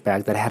sandwich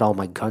bag that had all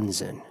my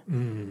guns in.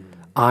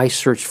 I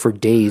searched for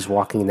days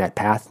walking in that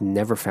path,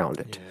 never found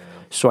it. Yeah.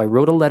 So I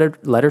wrote a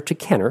letter to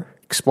Kenner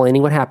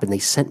explaining what happened. They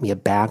sent me a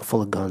bag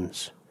full of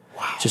guns.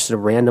 Wow. Just a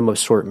random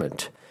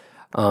assortment.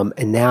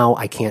 And now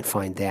I can't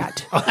find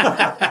that.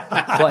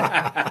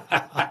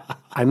 But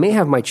I may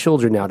have my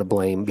children now to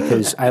blame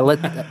because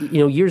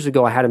years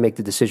ago I had to make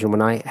the decision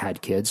when I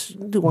had kids,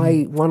 do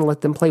I want to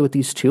let them play with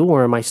these too,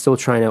 or am I still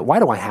why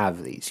do I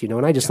have these?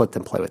 And I just let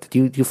them play with it.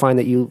 Do you find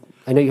that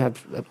I know you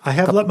have I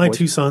have let my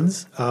 2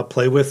 sons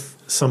play with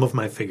some of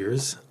my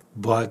figures,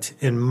 but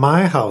in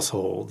my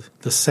household,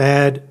 the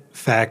sad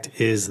fact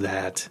is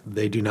that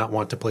they do not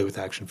want to play with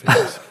action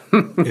figures.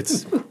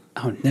 It's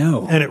Oh,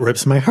 no. and it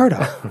rips my heart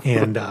out.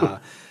 And,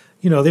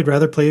 they'd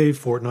rather play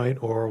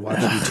Fortnite or watch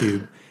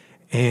YouTube.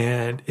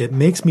 And it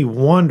makes me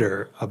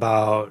wonder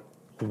about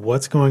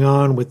what's going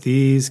on with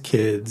these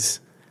kids.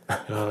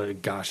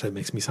 Gosh, that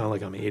makes me sound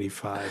like I'm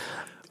 85.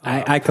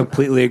 I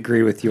completely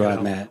agree with you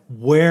on that.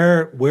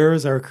 Where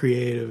is our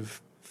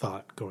creative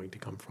thought going to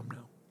come from now?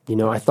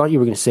 I thought you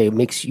were going to say it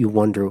makes you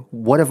wonder,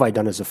 what have I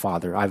done as a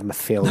father? I'm a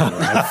failure.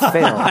 I've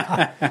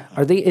failed.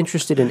 Are they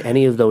interested in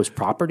any of those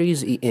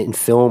properties in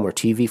film or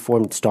TV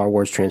form, Star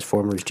Wars,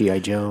 Transformers, G.I.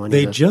 Joe?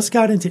 They just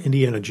got into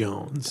Indiana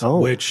Jones,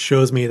 which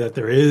shows me that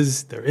there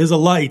is a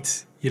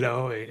light.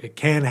 It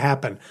can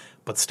happen.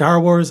 But Star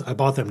Wars, I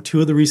bought them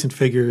 2 of the recent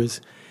figures,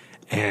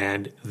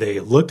 and they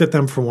looked at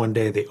them for one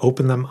day. They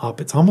opened them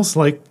up. It's almost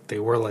like they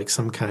were like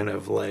some kind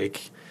of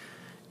like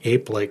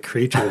ape-like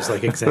creatures,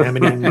 like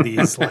examining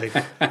these, like,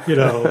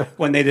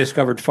 When they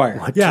discovered fire.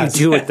 What do you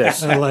do with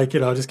this? And like,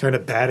 just kind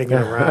of batting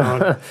it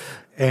around.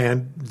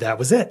 And that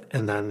was it.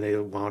 And then they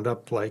wound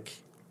up like,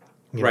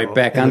 Right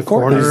back in on the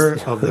corner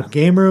course. of the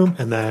game room.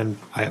 And then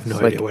I have no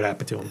idea what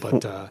happened to them.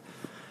 But,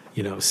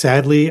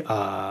 sadly,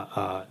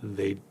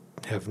 they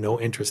have no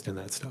interest in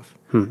that stuff.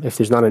 If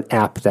there's not an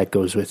app that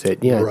goes with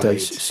it. Yeah, Right. It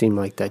does seem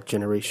like that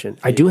generation.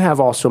 I do have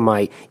also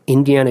my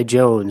Indiana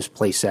Jones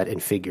playset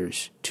and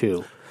figures,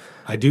 too.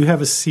 I do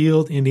have a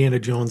sealed Indiana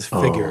Jones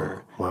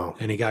figure. Wow.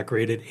 And he got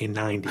graded a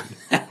 90.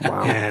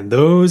 Wow. And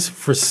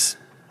those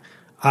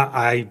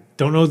I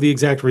don't know the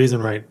exact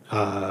reason, right?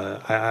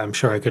 I'm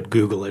sure I could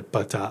Google it,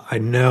 but I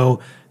know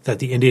that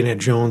the Indiana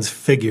Jones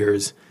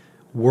figures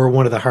were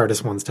one of the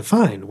hardest ones to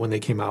find when they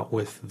came out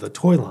with the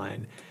toy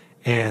line.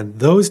 And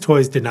those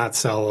toys did not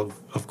sell,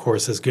 of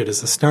course, as good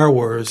as the Star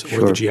Wars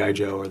or the G.I.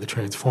 Joe or the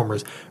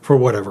Transformers for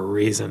whatever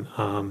reason.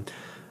 And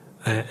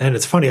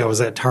it's funny, I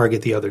was at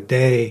Target the other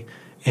day,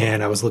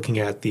 and I was looking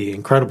at the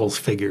Incredibles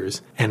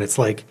figures, and it's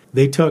like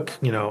they took,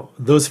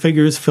 those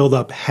figures filled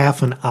up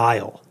half an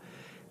aisle,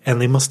 and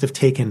they must have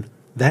taken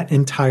that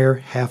entire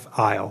half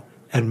aisle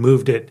and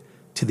moved it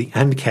to the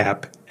end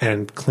cap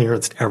and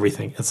clearanced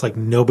everything. It's like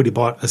nobody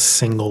bought a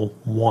single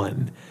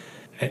one.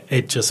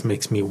 It just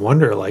makes me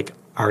wonder, like,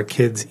 are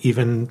kids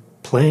even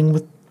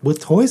playing with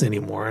toys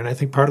anymore? And I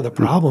think part of the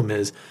problem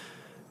is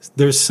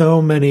there's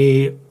so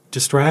many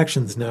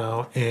distractions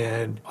now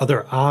and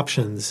other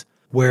options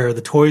where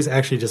the toys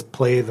actually just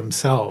play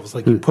themselves.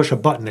 Like you push a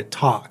button, it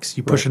talks.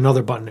 You push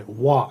another button, it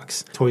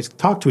walks. Toys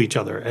talk to each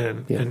other,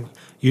 and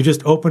you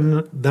just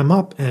open them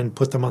up and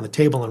put them on the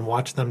table and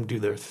watch them do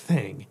their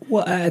thing.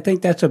 Well, I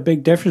think that's a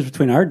big difference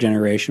between our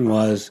generation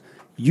was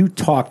you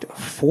talked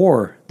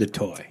for the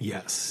toy.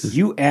 Yes.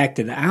 You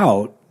acted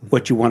out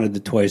what you wanted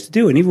the toys to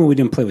do. And even when we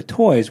didn't play with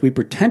toys, we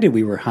pretended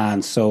we were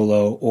Han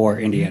Solo or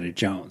Indiana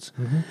Jones.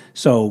 Mm-hmm.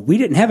 So we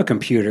didn't have a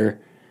computer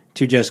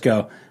to just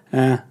go,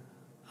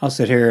 I'll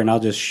sit here and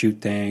I'll just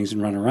shoot things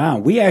and run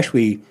around. We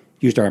actually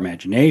used our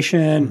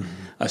imagination.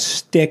 A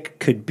stick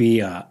could be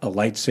a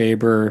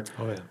lightsaber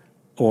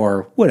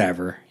or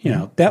whatever. You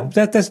know,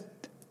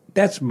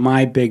 that's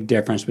my big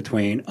difference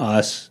between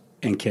us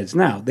and kids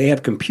now. They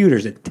have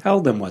computers that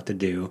tell them what to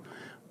do,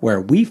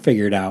 where we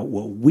figured out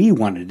what we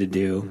wanted to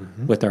do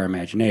with our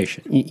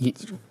imagination.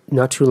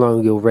 Not too long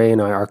ago, Ray and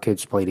our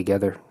kids play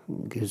together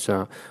because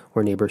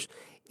we're neighbors.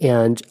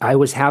 And I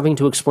was having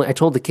to explain, I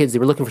told the kids, they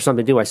were looking for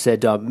something to do. I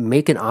said,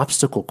 make an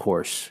obstacle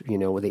course. You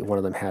know, one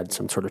of them had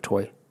some sort of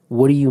toy.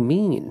 What do you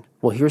mean?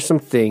 Well, here's some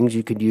things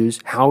you could use.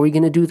 How are we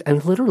going to do that?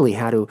 And literally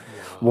had to,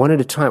 one at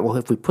a time. Well,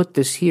 if we put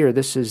this here,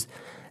 this is,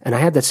 and I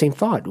had that same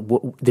thought.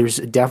 There's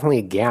definitely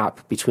a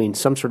gap between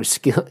some sort of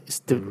skill,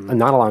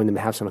 not allowing them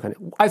to have some kind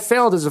of, I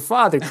failed as a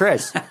father,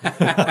 Chris.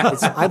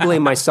 I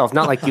blame myself,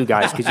 not like you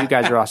guys, because you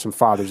guys are awesome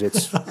fathers.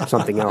 It's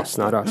something else,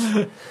 not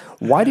us.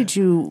 Why did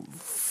you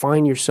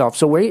find yourself,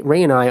 so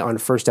Ray and I on the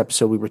first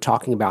episode, we were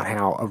talking about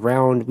how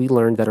we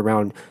learned that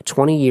around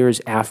 20 years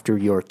after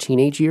your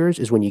teenage years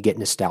is when you get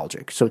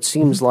nostalgic. So it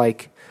seems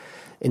like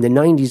in the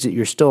 90s that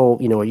you're still,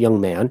 you know, a young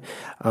man.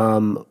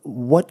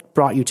 What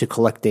brought you to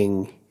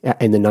collecting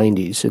in the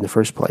 90s in the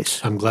first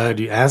place? I'm glad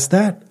you asked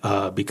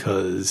that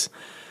because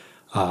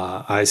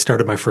I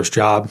started my first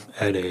job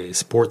at a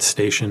sports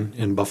station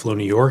in Buffalo,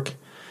 New York.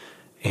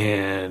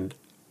 And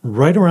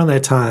right around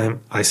that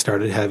time, I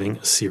started having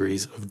a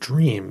series of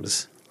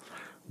dreams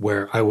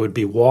where I would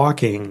be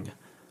walking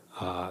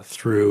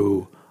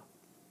through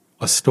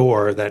a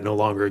store that no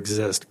longer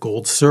exists,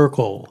 Gold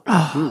Circle.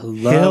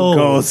 Love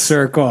Gold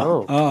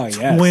Circle. Oh,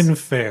 yes. Twin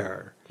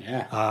Fair.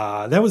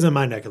 Yeah. That was in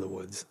my neck of the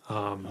woods.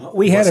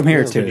 We had them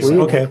here, too. We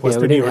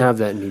didn't have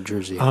that in New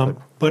Jersey.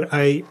 But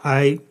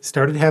I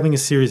started having a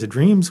series of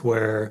dreams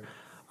where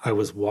I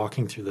was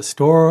walking through the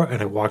store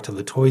and I walked to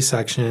the toy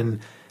section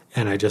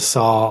and I just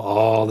saw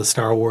all the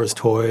Star Wars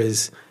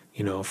toys,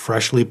 you know,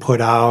 freshly put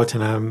out.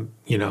 And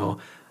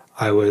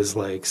I was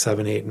like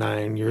 7, 8,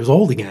 9 years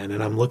old again.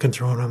 And I'm looking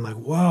through and I'm like,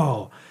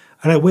 whoa.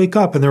 And I wake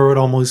up and there would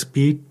almost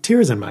be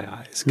tears in my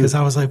eyes because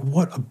I was like,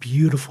 what a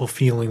beautiful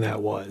feeling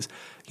that was.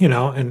 You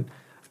know, and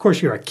of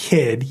course you're a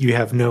kid. You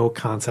have no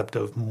concept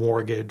of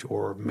mortgage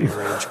or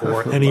marriage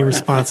or any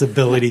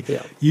responsibility.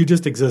 Yeah. You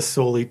just exist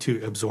solely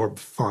to absorb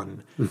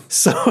fun.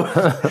 So,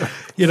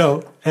 you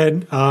know,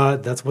 and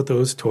that's what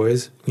those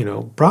toys, you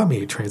know, brought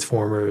me.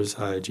 Transformers,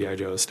 G.I.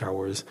 Joe, Star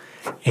Wars.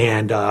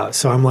 And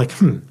so I'm like,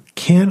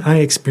 can I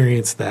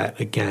experience that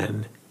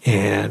again?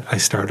 And I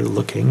started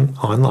looking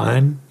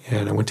online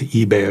and I went to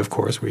eBay, of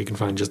course, where you can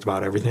find just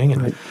about everything.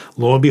 And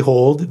lo and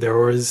behold, there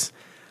was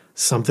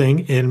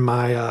something in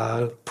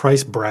my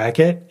price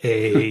bracket,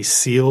 a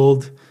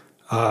sealed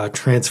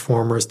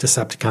Transformers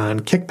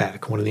Decepticon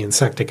Kickback, one of the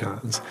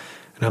Insecticons.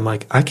 And I'm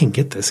like, I can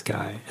get this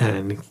guy.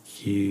 And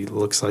he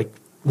looks like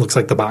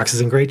the box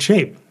is in great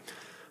shape.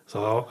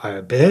 So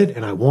I bid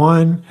and I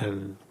won.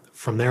 And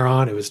from there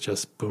on, it was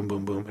just boom,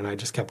 boom, boom. And I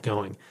just kept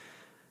going.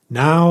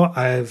 Now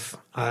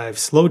I've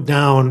slowed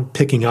down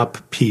picking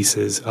up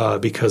pieces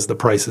because the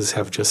prices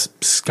have just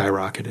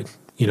skyrocketed.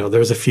 You know,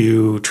 there's a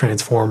few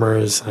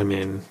Transformers. I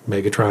mean,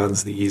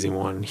 Megatron's the easy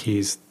one.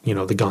 He's, you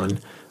know, the gun,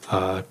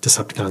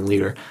 Decepticon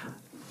leader.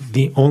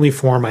 The only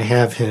form I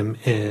have him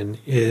in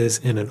is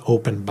in an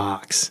open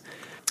box.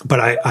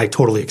 But I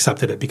totally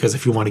accepted it because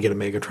if you want to get a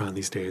Megatron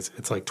these days,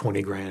 it's like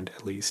 $20,000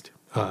 at least.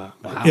 Wow.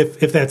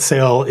 If that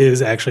sale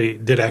did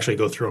actually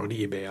go through on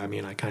eBay. I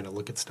mean, I kind of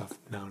look at stuff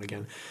now and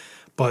again.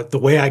 But the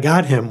way I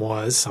got him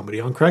was somebody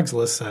on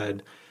Craigslist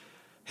said,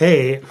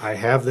 hey, I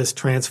have this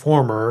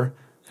Transformer.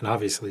 And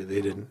obviously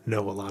they didn't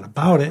know a lot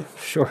about it.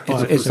 Sure.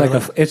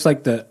 It's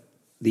like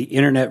the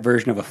internet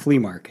version of a flea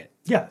market.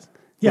 Yes.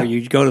 Yeah. Where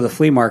you go to the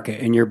flea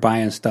market and you're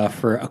buying stuff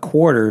for a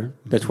quarter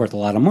that's worth a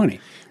lot of money.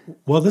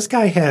 Well, this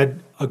guy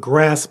had a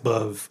grasp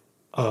of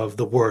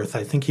the worth.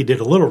 I think he did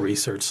a little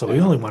research, so he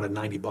only wanted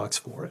 $90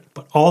 for it.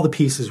 But all the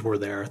pieces were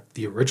there.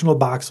 The original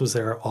box was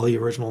there, all the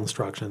original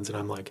instructions. And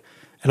I'm like,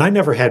 and I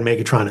never had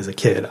Megatron as a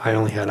kid. I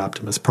only had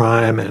Optimus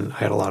Prime, and I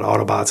had a lot of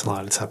Autobots and a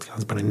lot of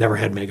Decepticons, but I never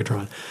had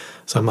Megatron.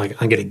 So I'm like,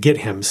 I'm going to get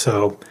him.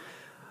 So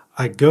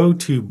I go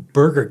to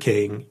Burger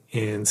King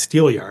in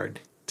Steelyard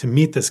to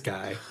meet this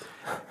guy.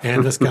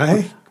 And this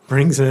guy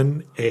brings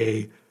in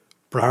a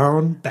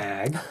brown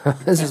bag.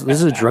 This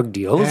is a drug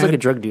deal. It's like a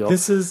drug deal.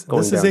 This is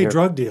a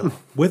drug deal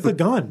with a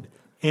gun.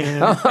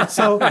 And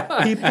so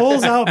he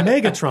pulls out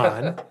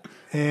Megatron,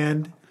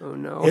 and oh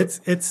no, it's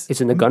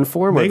in the gun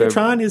form.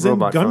 Megatron or is in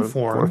gun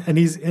form, and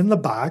he's in the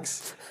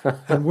box.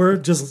 And we're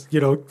just,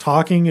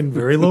 talking in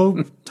very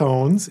low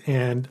tones,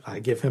 and I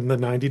give him the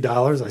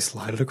 $90. I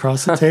slide it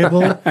across the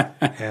table,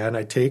 and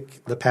I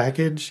take the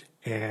package,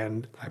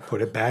 and I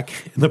put it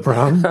back in the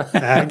brown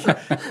bag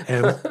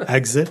and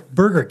exit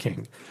Burger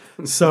King.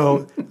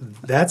 So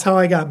that's how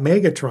I got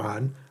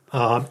Megatron.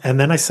 And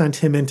then I sent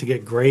him in to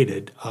get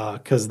graded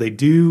because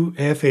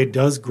AFA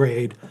does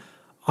grade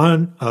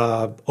on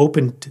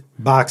open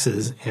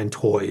boxes and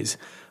toys.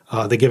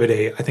 They give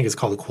it I think it's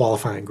called a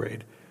qualifying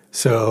grade.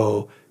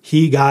 So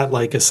he got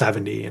like a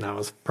 70, and I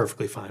was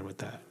perfectly fine with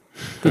that.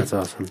 That's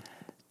awesome.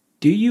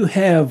 Do you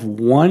have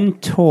one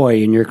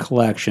toy in your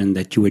collection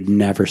that you would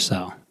never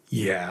sell?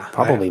 Yeah.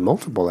 Probably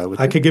multiple, I would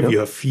I think. could give Yep.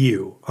 you a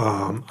few.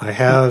 I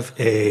have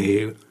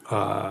a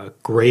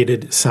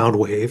graded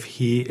Soundwave.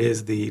 He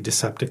is the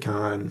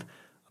Decepticon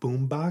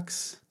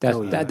boombox. That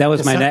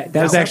was my Cassette-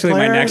 that was cassette actually my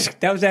player? next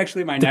that was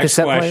actually my next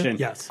cassette player? question.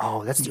 Yes.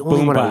 Oh, that's the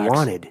only one I Boombox.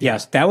 wanted.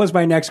 Yes, that was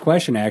my next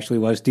question. Actually,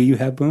 was do you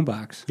have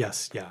boombox?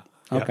 Yes. Yeah.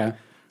 Okay. Yep.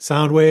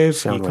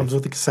 Soundwave. He Soundwave. comes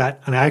with a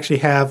cassette, and I actually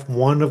have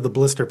one of the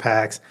blister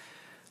packs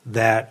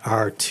that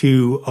are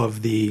two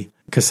of the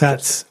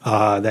cassettes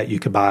that you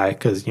could buy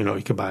because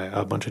you could buy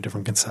a bunch of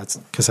different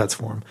cassettes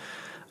for them.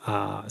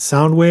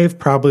 Soundwave,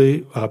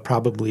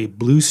 probably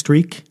Blue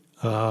Streak,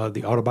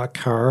 the Autobot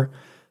car,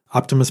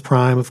 Optimus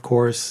Prime, of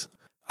course.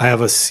 I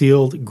have a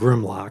sealed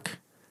Grimlock.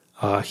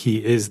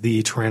 He is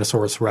the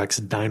Tyrannosaurus Rex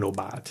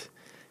Dinobot,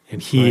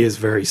 and he is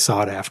very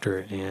sought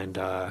after. And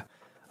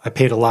I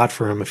paid a lot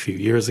for him a few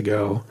years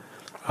ago,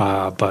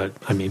 but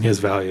I mean his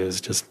value is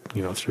just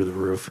through the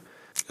roof.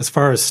 As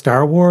far as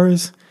Star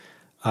Wars,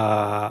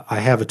 I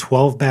have a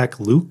 12-back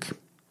Luke.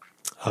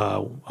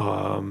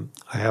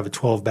 I have a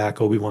 12-back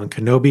Obi-Wan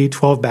Kenobi.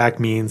 12-back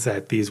means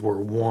that these were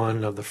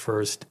one of the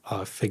first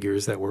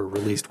figures that were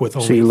released with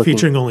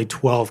featuring only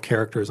 12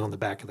 characters on the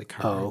back of the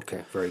card. Oh,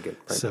 okay. Very good.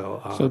 Right.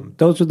 So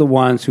those are the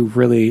ones who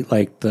really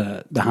like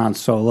the Han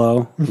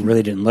Solo, who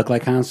really didn't look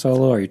like Han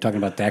Solo. Or are you talking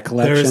about that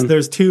collection?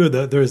 There's two.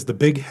 There's the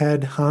big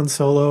head Han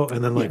Solo,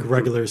 and then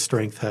regular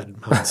strength head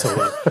Han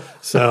Solo.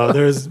 So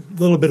there's a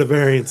little bit of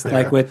variance there.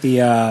 Like with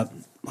the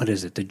what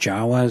is it? The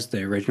Jawas,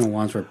 the original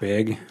ones were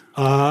big.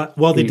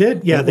 Well, they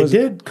did. Yeah, they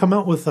did come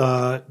out with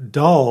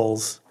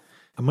dolls.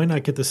 I might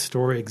not get the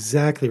story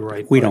exactly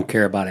right. We don't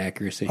care about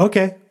accuracy.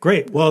 Okay,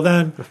 great. Well,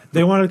 then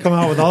they wanted to come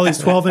out with all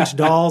these 12-inch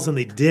dolls, and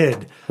they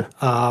did.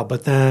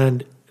 But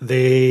then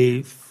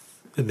they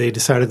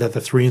decided that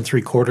the 3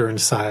 3/4 inch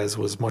size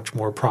was much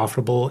more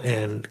profitable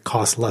and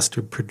cost less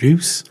to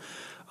produce.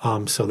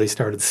 So they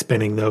started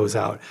spinning those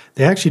out.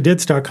 They actually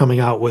did start coming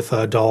out with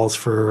dolls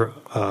for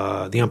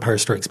The Empire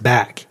Strikes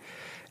Back.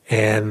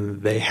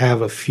 And they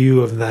have a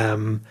few of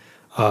them,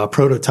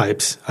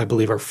 prototypes, I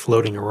believe, are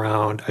floating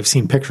around. I've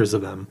seen pictures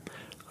of them.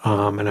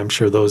 And I'm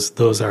sure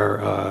those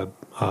are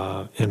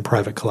in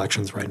private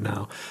collections right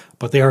now.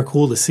 But they are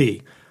cool to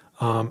see.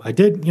 I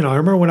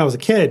remember when I was a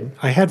kid,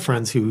 I had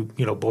friends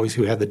boys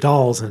who had the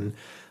dolls. And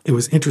it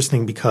was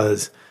interesting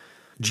because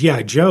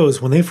G.I.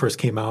 Joes, when they first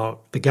came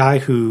out, the guy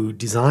who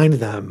designed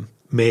them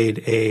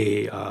made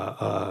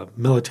a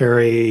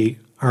military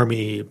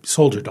army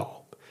soldier doll.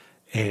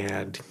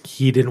 And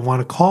he didn't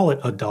want to call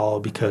it a doll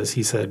because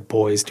he said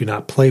boys do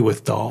not play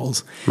with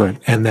dolls. Right.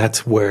 And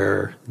that's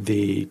where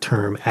the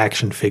term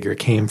action figure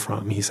came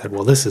from. He said,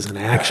 well, this is an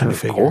action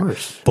figure.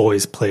 course.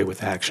 Boys play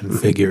with action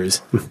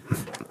figures.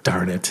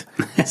 Darn it.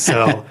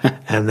 So,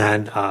 and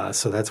then,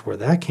 so that's where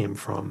that came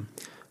from.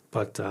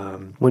 But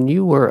when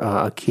you were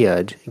a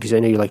kid, because I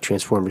know you like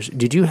Transformers,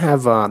 did you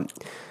have?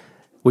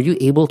 Were you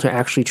able to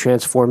actually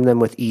transform them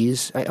with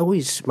ease? I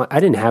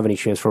didn't have any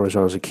Transformers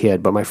when I was a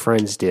kid, but my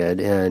friends did,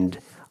 and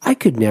I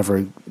could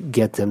never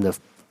get them to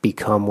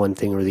become one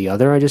thing or the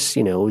other. I just,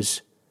 it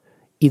was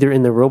either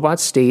in the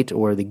robot state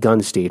or the gun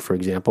state, for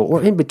example,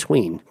 or in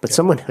between. But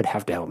someone would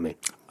have to help me.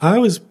 I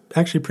was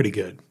actually pretty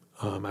good.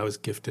 I was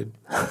gifted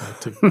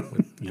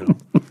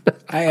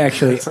I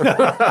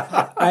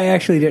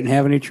actually didn't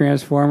have any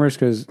Transformers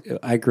because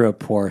I grew up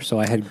poor, so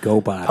I had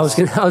GoBots. I was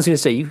gonna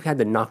say you had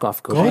the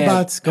knockoff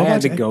GoBots. I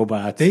had the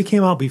GoBots. They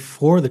came out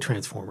before the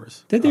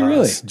Transformers. Did they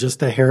really?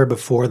 Just a hair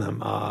before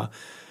them.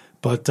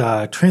 But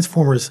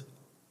Transformers,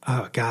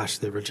 oh gosh,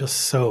 they were just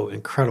so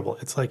incredible.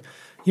 It's like,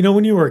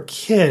 when you were a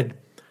kid,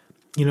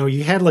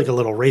 you had like a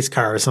little race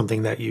car or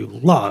something that you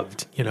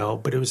loved,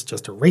 but it was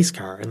just a race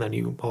car. And then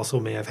you also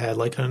may have had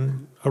like a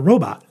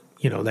robot,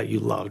 that you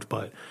loved.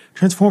 But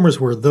Transformers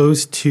were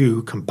those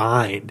two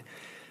combined.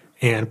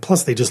 And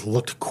plus they just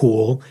looked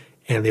cool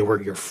and they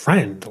were your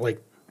friend. Like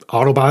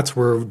Autobots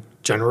were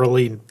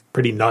generally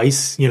pretty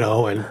nice, and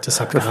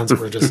Decepticons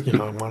were just,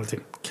 wanted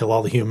to kill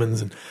all the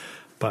humans.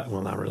 But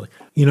not really.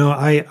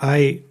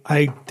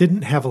 I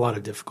didn't have a lot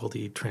of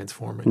difficulty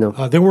transforming.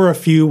 No. There were a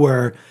few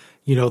where,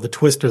 the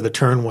twist or the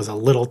turn was a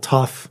little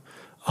tough.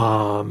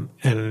 But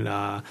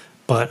I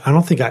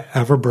don't think I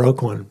ever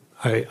broke one.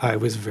 I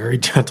was very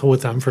gentle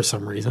with them for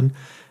some reason.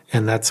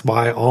 And that's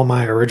why all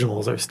my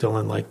originals are still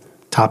in like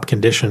top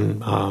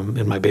condition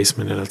in my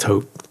basement in a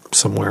tote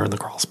somewhere in the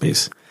crawl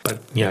space.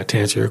 But yeah, to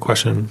answer your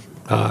question,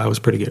 I was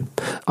pretty good.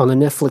 On the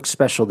Netflix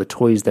special, The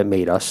Toys That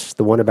Made Us,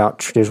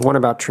 there's one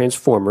about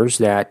Transformers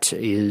that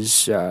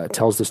is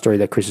tells the story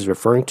that Chris is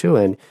referring to,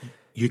 and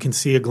You can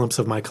see a glimpse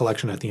of my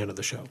collection at the end of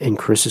the show. in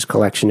Chris's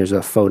collection, there's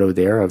a photo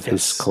there of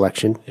his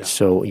collection,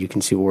 so you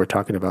can see what we're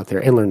talking about there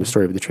and learn the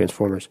story of the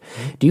Transformers.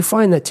 Do you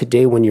find that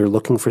today, when you're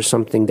looking for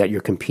something, that you're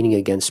competing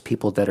against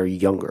people that are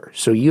younger?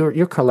 So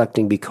you're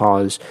collecting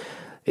because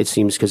it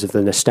seems because of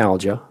the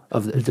nostalgia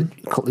of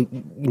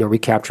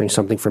recapturing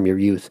something from your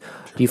youth.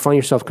 Do you find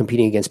yourself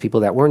competing against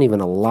people that weren't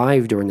even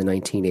alive during the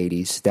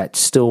 1980s that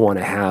still want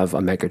to have a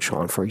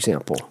Megatron, for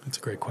example? That's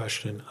a great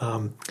question.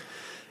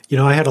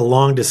 I had a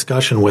long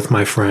discussion with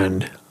my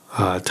friend,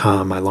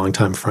 Tom, my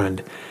longtime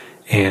friend,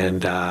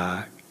 and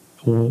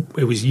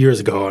it was years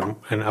ago,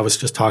 and I was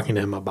just talking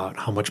to him about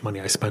how much money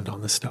I spent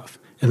on this stuff.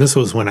 And this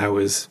was when I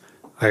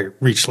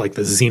reached like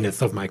the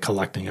zenith of my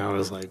collecting. I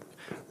was like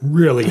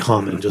really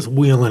humming, just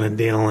wheeling and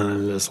dealing,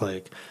 and just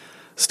like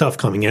stuff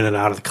coming in and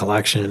out of the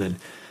collection.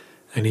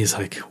 And he's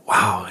like,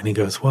 wow. And he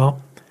goes,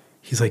 well,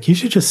 he's like, you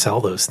should just sell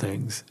those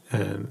things.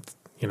 And,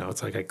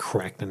 it's like I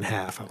cracked in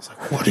half. I was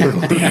like, what do you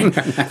mean?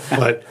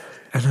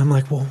 And I'm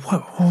like, well,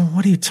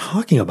 what are you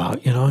talking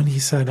about? And he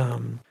said,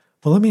 well,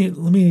 let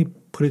me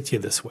put it to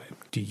you this way.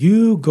 Do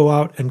you go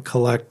out and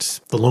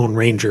collect the Lone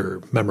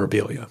Ranger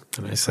memorabilia?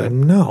 And I said,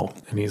 no.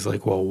 And he's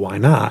like, well, why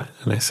not?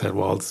 And I said,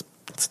 well,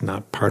 it's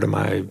not part of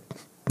my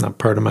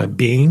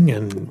being.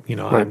 And,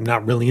 I'm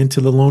not really into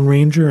the Lone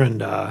Ranger.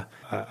 And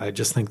I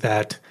just think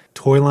that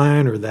toy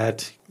line or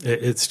that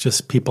it's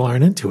just people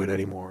aren't into it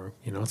anymore.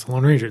 It's a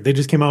Lone Ranger. They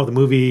just came out with a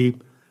movie,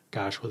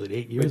 gosh, was it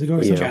 8 years ago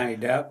or something? Johnny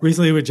Depp.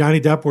 Recently with Johnny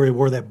Depp where he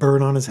wore that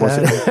bird on his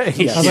head.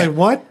 Yes. I was like,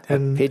 what?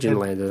 And Pigeon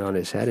landed on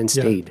his head and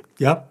stayed.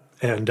 Yep.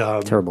 And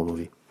Terrible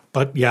movie.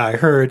 But yeah, I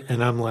heard,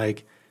 and I'm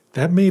like,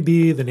 that may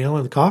be the nail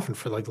in the coffin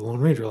for like the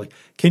Lone Ranger. Like,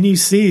 can you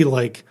see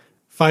like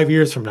 5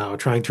 years from now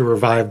trying to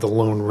revive the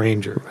Lone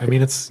Ranger? I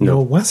mean, it's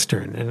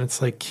Western, and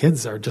it's like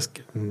kids are just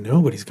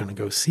nobody's going to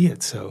go see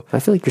it. So I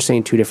feel like you're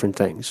saying two different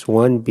things.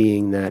 One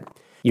being that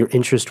your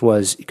interest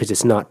was because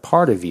it's not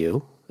part of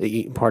you.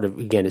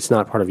 It's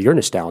not part of your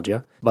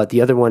nostalgia. But the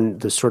other one,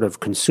 the sort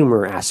of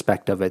consumer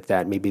aspect of it,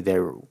 that maybe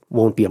there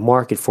won't be a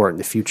market for it in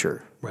the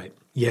future. Right.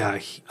 Yeah.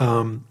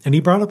 And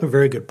he brought up a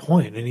very good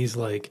point. And he's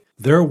like,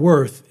 their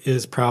worth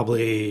is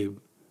probably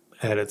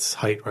at its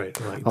height, right?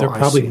 Like, they're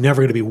probably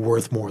never going to be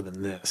worth more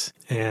than this.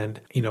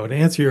 And, to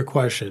answer your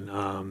question,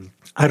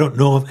 I don't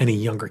know of any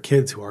younger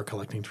kids who are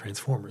collecting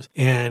Transformers.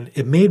 And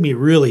it made me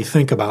really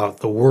think about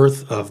the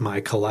worth of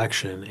my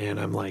collection. And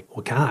I'm like,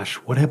 well, gosh,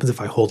 what happens if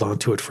I hold on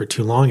to it for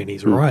too long? And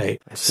he's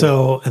right.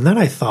 So, and then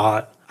I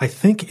thought, I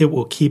think it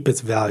will keep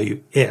its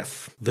value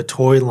if the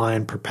toy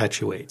line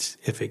perpetuates,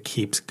 if it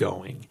keeps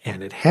going.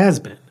 And it has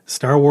been.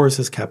 Star Wars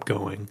has kept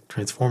going.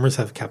 Transformers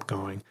have kept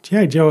going.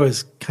 G.I. Joe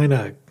has kind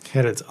of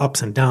had its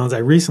ups and downs. I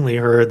recently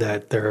heard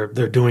that they're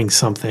doing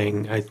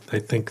something. I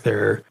think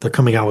they're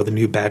coming out with a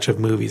new batch of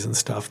movies and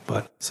stuff.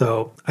 But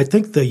so I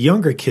think the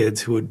younger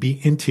kids who would be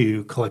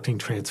into collecting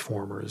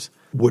Transformers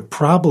would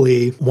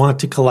probably want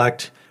to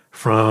collect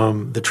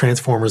from the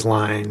Transformers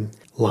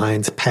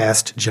lines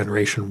past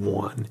Generation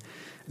 1.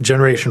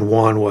 Generation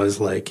 1 was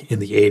like in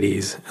the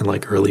 80s and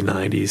like early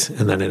 90s,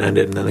 and then it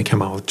ended, and then they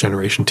came out with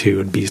Generation 2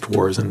 and Beast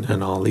Wars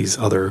and all these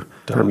other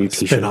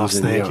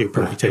spin-offs.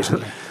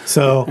 Permutations.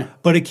 So,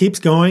 but it keeps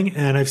going,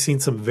 and I've seen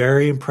some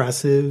very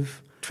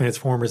impressive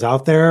Transformers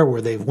out there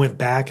where they've went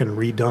back and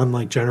redone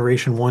like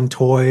Generation 1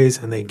 toys,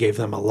 and they gave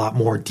them a lot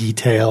more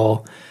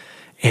detail,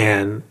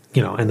 and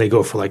and they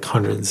go for like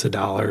hundreds of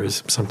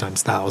dollars,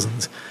 sometimes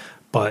thousands.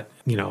 But,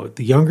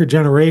 the younger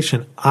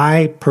generation,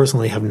 I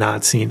personally have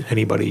not seen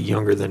anybody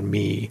younger than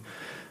me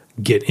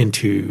get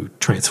into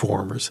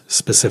Transformers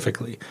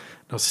specifically.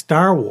 Now,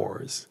 Star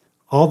Wars,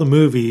 all the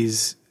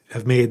movies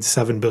have made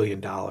 $7 billion.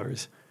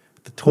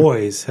 The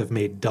toys have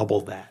made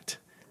double that.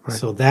 Right.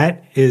 So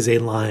that is a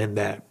line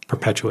that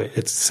perpetuates.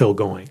 It's still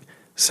going.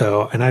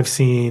 So, and I've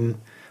seen,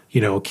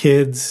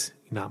 kids,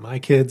 not my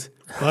kids,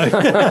 but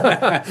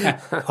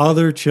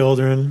other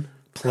children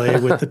play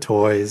with the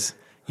toys.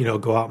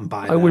 Go out and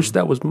buy them. I wish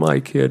that was my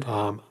kid.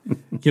 And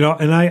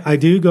I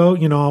do go,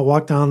 I'll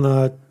walk down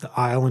the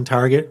aisle in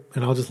Target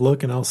and I'll just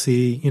look and I'll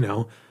see,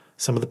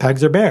 some of the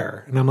pegs are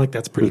bare. And I'm like,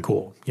 that's pretty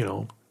cool.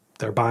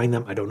 They're buying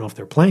them. I don't know if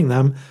they're playing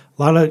them.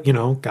 A lot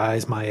of,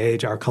 guys my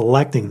age are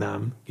collecting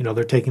them.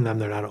 They're taking them.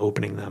 They're not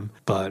opening them.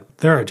 But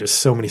there are just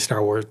so many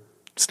Star Wars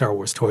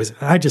toys.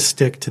 I just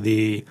stick to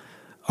the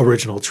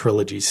original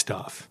trilogy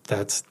stuff.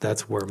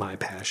 That's where my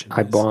passion is.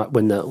 I bought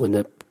when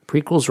the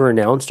prequels were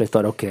announced, I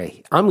thought,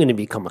 okay, I'm going to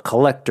become a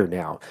collector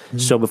now. Mm-hmm.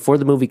 So before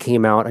the movie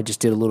came out, I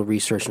just did a little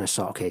research and I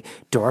saw, okay,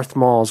 Darth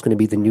Maul is going to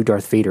be the new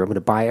Darth Vader. I'm going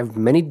to buy as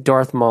many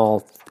Darth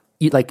Maul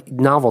like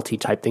novelty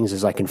type things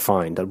as I can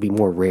find. That'll be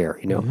more rare,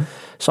 Mm-hmm.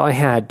 So I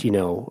had, I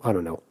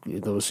don't know,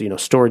 those,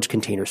 storage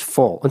containers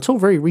full until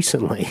very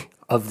recently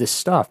of this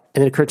stuff.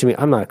 And it occurred to me,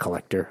 I'm not a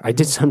collector. I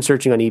did some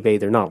searching on eBay.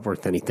 They're not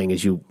worth anything,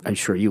 as I'm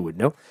sure you would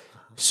know.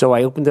 So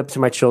I opened up to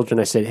my children.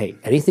 I said, hey,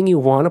 anything you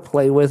want to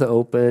play with,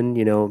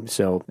 open,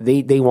 So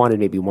they wanted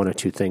maybe one or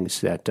two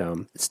things that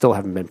still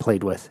haven't been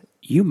played with.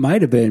 You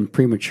might have been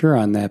premature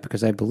on that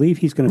because I believe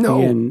he's going to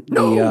be in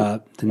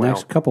the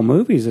next couple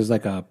movies as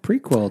like a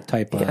prequel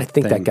type of I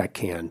think thing. that got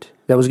canned.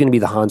 That was going to be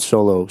the Han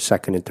Solo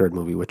second and third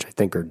movie, which I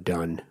think are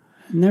done.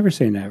 Never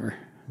say never.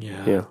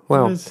 Yeah.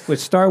 Well, with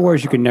Star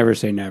Wars, you can never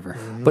say never.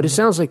 But it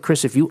sounds like,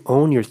 Chris, if you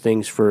own your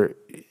things for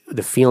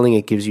the feeling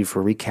it gives you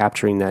for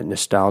recapturing that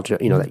nostalgia,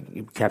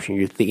 that capturing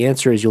youth, the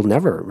answer is you'll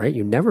never, right?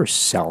 You never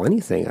sell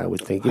anything, I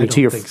would think.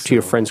 To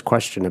your friend's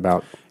question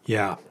about.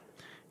 Yeah.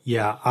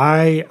 Yeah.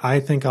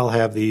 I think I'll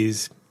have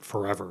these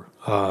forever,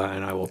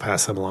 and I will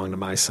pass them along to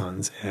my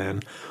sons.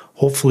 And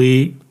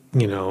hopefully,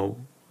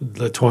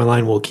 the toy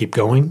line will keep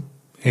going,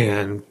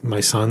 and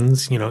my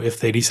sons, if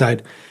they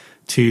decide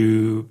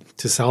to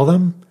sell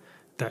them,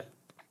 that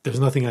there's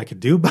nothing I could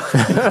do about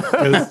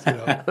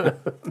it.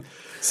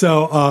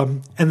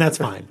 So, and that's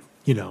fine.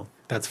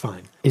 That's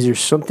fine. Is there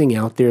something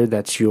out there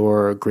that's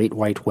your great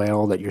white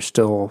whale that you're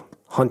still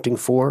hunting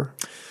for?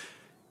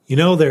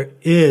 There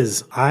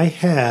is. I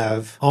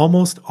have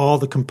almost all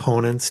the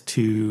components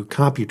to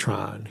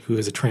Computron, who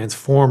is a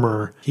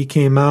transformer. He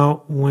came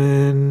out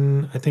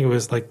when I think it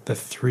was like the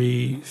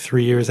three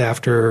years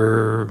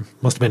after,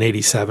 must have been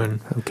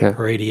 87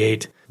 or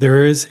 88.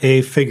 There is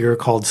a figure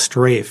called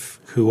Strafe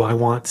who I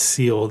want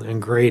sealed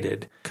and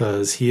graded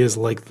because he is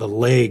like the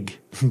leg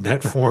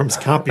that forms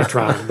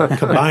Computron, the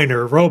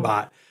combiner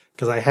robot.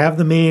 Because I have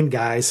the main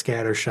guy,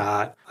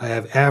 Scattershot. I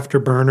have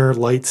Afterburner,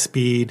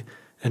 Lightspeed,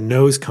 and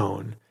Nose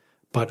Cone.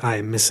 But I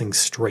am missing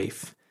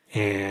Strafe.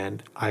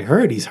 And I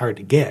heard he's hard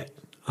to get.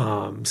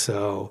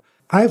 So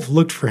I've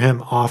looked for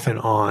him off and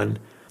on.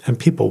 And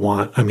people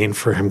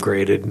for him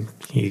graded,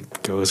 he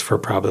goes for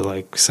probably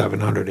like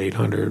 700,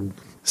 800.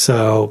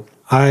 So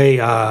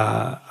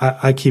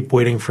I keep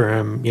waiting for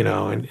him,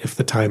 and if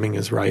the timing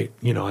is right,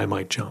 I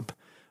might jump.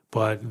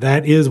 But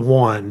that is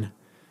one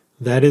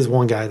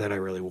guy that I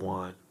really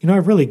want.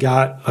 I've really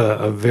got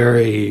a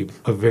very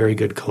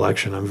good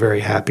collection. I'm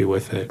very happy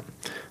with it.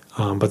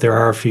 But there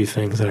are a few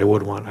things that I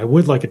would want. I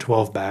would like a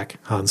 12-back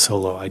Han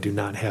Solo. I do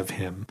not have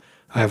him.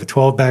 I have a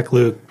 12-back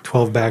Luke,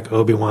 12-back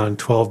Obi-Wan,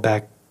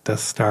 12-back Death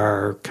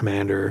Star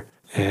Commander,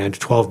 and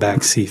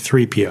 12-back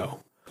C-3PO.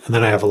 And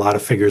then I have a lot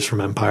of figures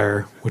from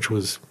Empire, which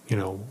was,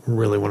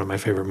 really one of my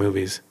favorite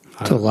movies.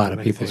 It's a lot of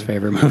people's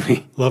favorite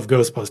movie. Love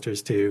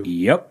Ghostbusters, too.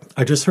 Yep.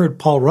 I just heard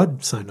Paul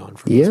Rudd signed on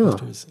for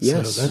Ghostbusters.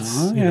 Yes. So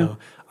that's,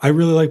 I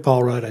really like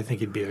Paul Rudd. I think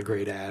he'd be a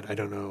great ad. I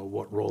don't know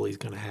what role he's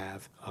going to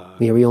have.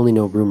 We only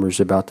know rumors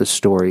about the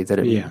story that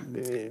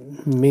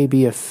it may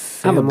be a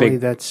family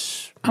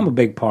that's... I'm a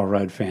big Paul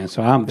Rudd fan,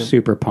 so I'm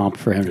super pumped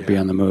for him to be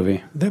on the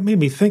movie. That made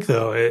me think,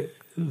 though,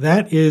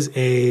 that's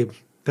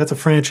a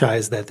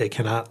franchise that they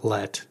cannot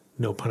let,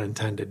 no pun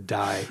intended,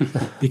 die.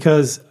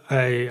 Because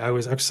I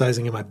was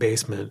exercising in my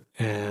basement,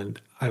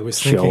 and I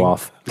was thinking... Show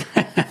off.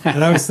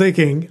 And I was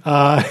thinking,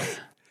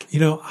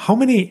 how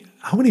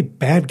many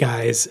bad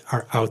guys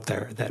are out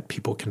there that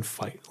people can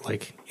fight?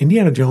 Like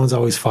Indiana Jones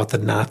always fought the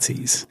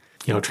Nazis.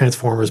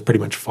 Transformers pretty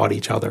much fought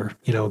each other.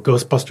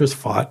 Ghostbusters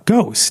fought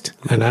Ghost.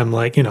 And I'm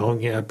like,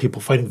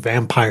 people fighting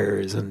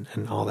vampires and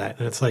all that.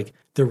 And it's like,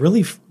 they're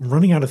really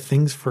running out of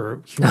things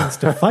for humans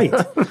to fight.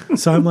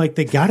 So I'm like,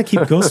 they got to keep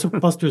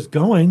Ghostbusters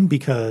going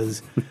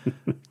because,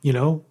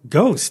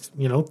 Ghost,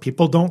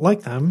 people don't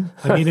like them.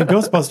 In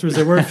Ghostbusters,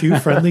 there were a few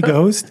friendly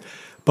ghosts.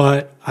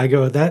 But I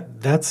go,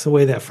 that's the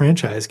way that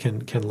franchise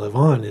can live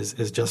on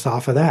is just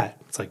off of that.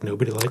 It's like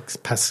nobody likes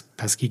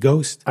pesky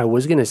Ghost. I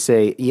was going to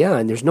say,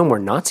 and there's no more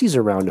Nazis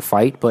around to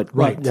fight, but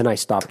right. Then I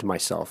stopped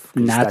myself.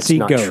 Nazi that's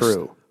not Ghost.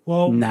 True.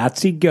 Well,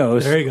 Nazi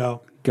Ghost. There you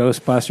go.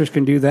 Ghostbusters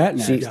can do that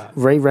now. See,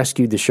 Ray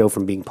rescued the show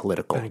from being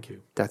political. Thank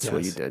you. That's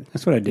what you did.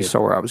 That's what I did. You saw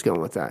where I was going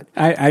with that.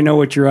 I know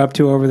what you're up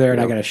to over there, and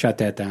I got to shut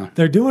that down.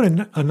 They're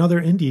doing another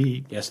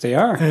indie. Yes, they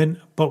are.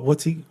 But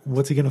what's he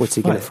going to fight? What's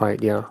he going to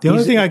fight? Yeah. The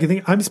only thing I can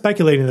think, I'm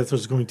speculating that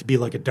there's going to be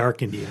like a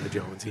dark Indiana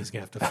Jones. He's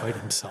going to have to fight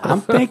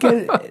himself.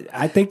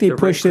 I think they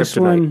push this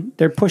one.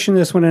 They're pushing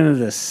this one into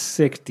the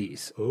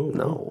 60s. Oh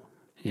No.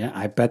 Yeah,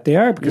 I bet they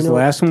are because the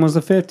last one was the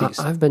 50s.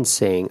 I've been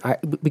saying,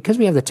 because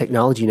we have the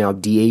technology now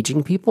of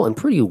de-aging people and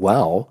pretty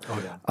well.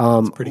 Oh, yeah.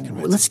 It's pretty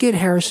convincing. Let's get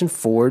Harrison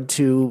Ford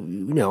to,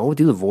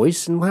 do the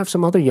voice and we'll have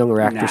some other younger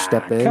actors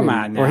step in. Come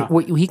on now.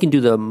 Or he can do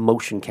the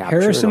motion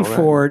capture. Harrison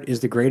Ford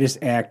is the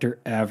greatest actor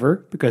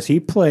ever because he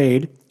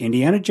played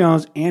Indiana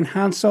Jones and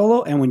Han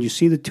Solo. And when you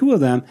see the two of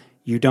them,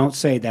 you don't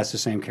say that's the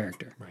same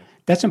character. Right.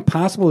 That's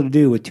impossible to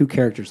do with two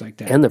characters like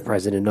that. And the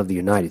President of the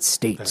United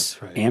States.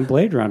 That's right. And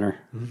Blade Runner.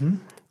 Mm-hmm.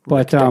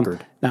 But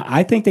now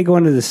I think they go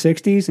into the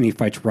 60s and he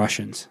fights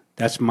Russians.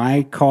 That's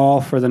my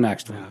call for the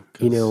next one.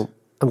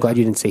 I'm glad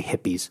you didn't say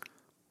hippies.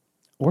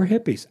 Or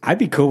hippies. I'd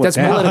be cool with That's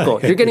that. political.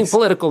 You're getting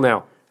political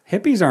now.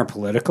 Hippies aren't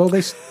political.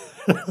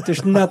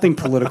 There's nothing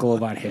political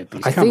about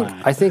hippies.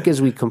 I think as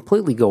we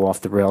completely go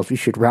off the rails, we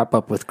should wrap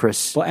up with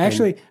Chris. Well,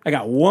 actually, I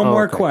got one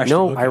more question.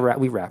 No,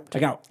 we wrapped. I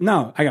got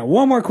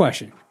one more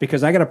question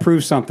because I got to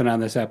prove something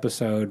on this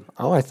episode.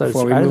 Oh, I thought it's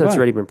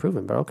already been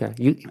proven, but okay.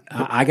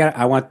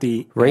 I want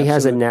the Ray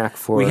has a knack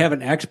for. We have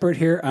an expert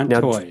here on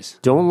toys.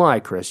 Don't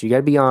lie, Chris. You got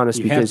to be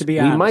honest because we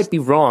might be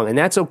wrong, and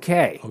that's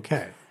okay.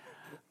 Okay.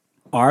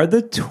 Are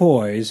the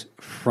toys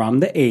from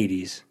the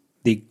 80s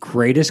the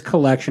greatest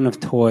collection of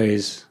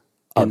toys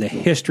in the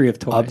history of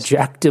toys?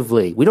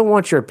 Objectively. We don't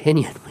want your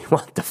opinion. We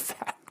want the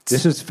facts.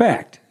 This is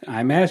fact.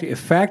 I'm asking, if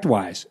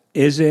fact-wise,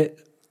 is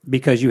it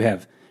because you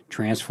have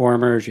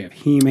Transformers, you have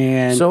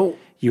He-Man,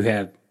 you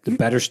have the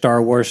better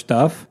Star Wars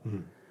stuff,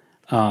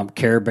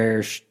 Care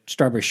Bear,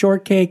 Strawberry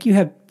Shortcake, you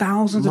have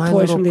thousands of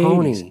toys from the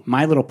 80s.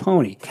 My Little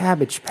Pony.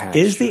 Cabbage Patch.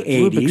 Is the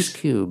 80s, Rubik's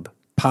Cube.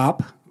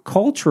 pop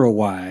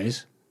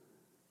culture-wise,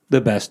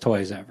 the best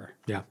toys ever?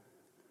 Yeah.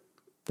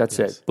 That's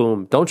it.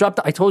 Boom. Don't drop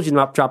I told you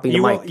not dropping the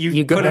You mic. won't-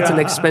 you put That's it an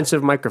on-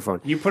 expensive microphone.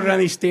 You put it on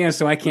these stands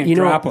so I can't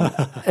drop them.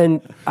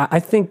 And I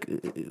think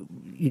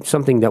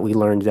something that we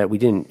learned that we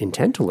didn't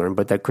intend to learn,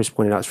 but that Chris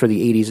pointed out is for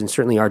the 80s and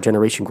certainly our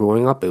generation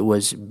growing up, it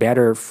was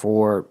better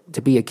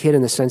to be a kid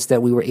in the sense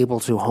that we were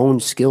able to hone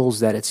skills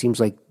that it seems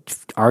like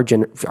our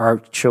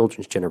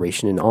children's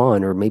generation and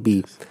on, or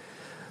maybe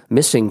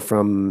missing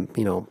from,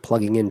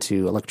 plugging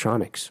into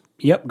electronics.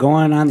 Yep,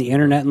 going on the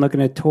internet and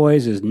looking at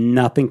toys is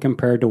nothing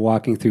compared to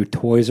walking through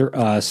Toys R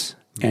Us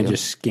and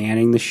just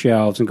scanning the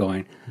shelves and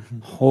going,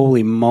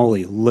 holy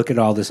moly, look at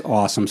all this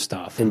awesome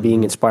stuff. And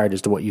being inspired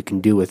as to what you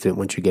can do with it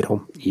once you get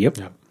home. Yep.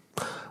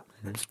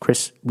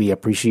 Chris, we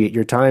appreciate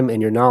your time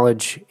and your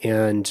knowledge,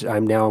 and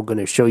I'm now going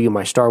to show you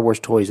my Star Wars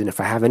toys, and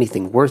if I have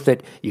anything worth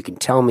it, you can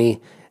tell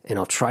me, and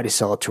I'll try to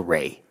sell it to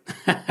Ray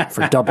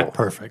for double.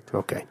 Perfect.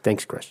 Okay,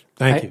 thanks, Chris.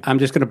 Thank you. I'm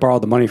just going to borrow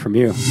the money from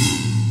you.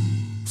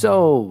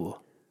 So,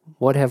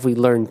 what have we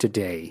learned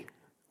today?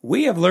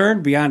 We have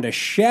learned beyond a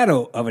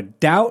shadow of a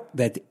doubt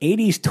that the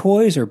 80s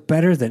toys are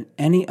better than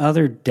any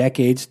other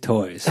decade's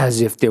toys.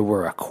 As if there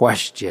were a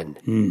question.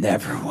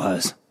 Never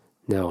was.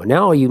 No,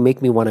 now you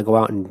make me want to go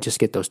out and just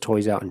get those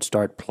toys out and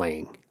start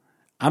playing.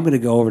 I'm going to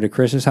go over to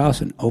Chris's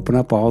house and open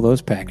up all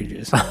those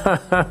packages.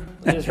 I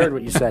just heard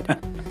what you said.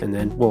 And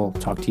then we'll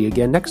talk to you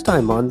again next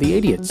time on The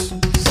Idiots.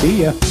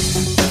 See ya.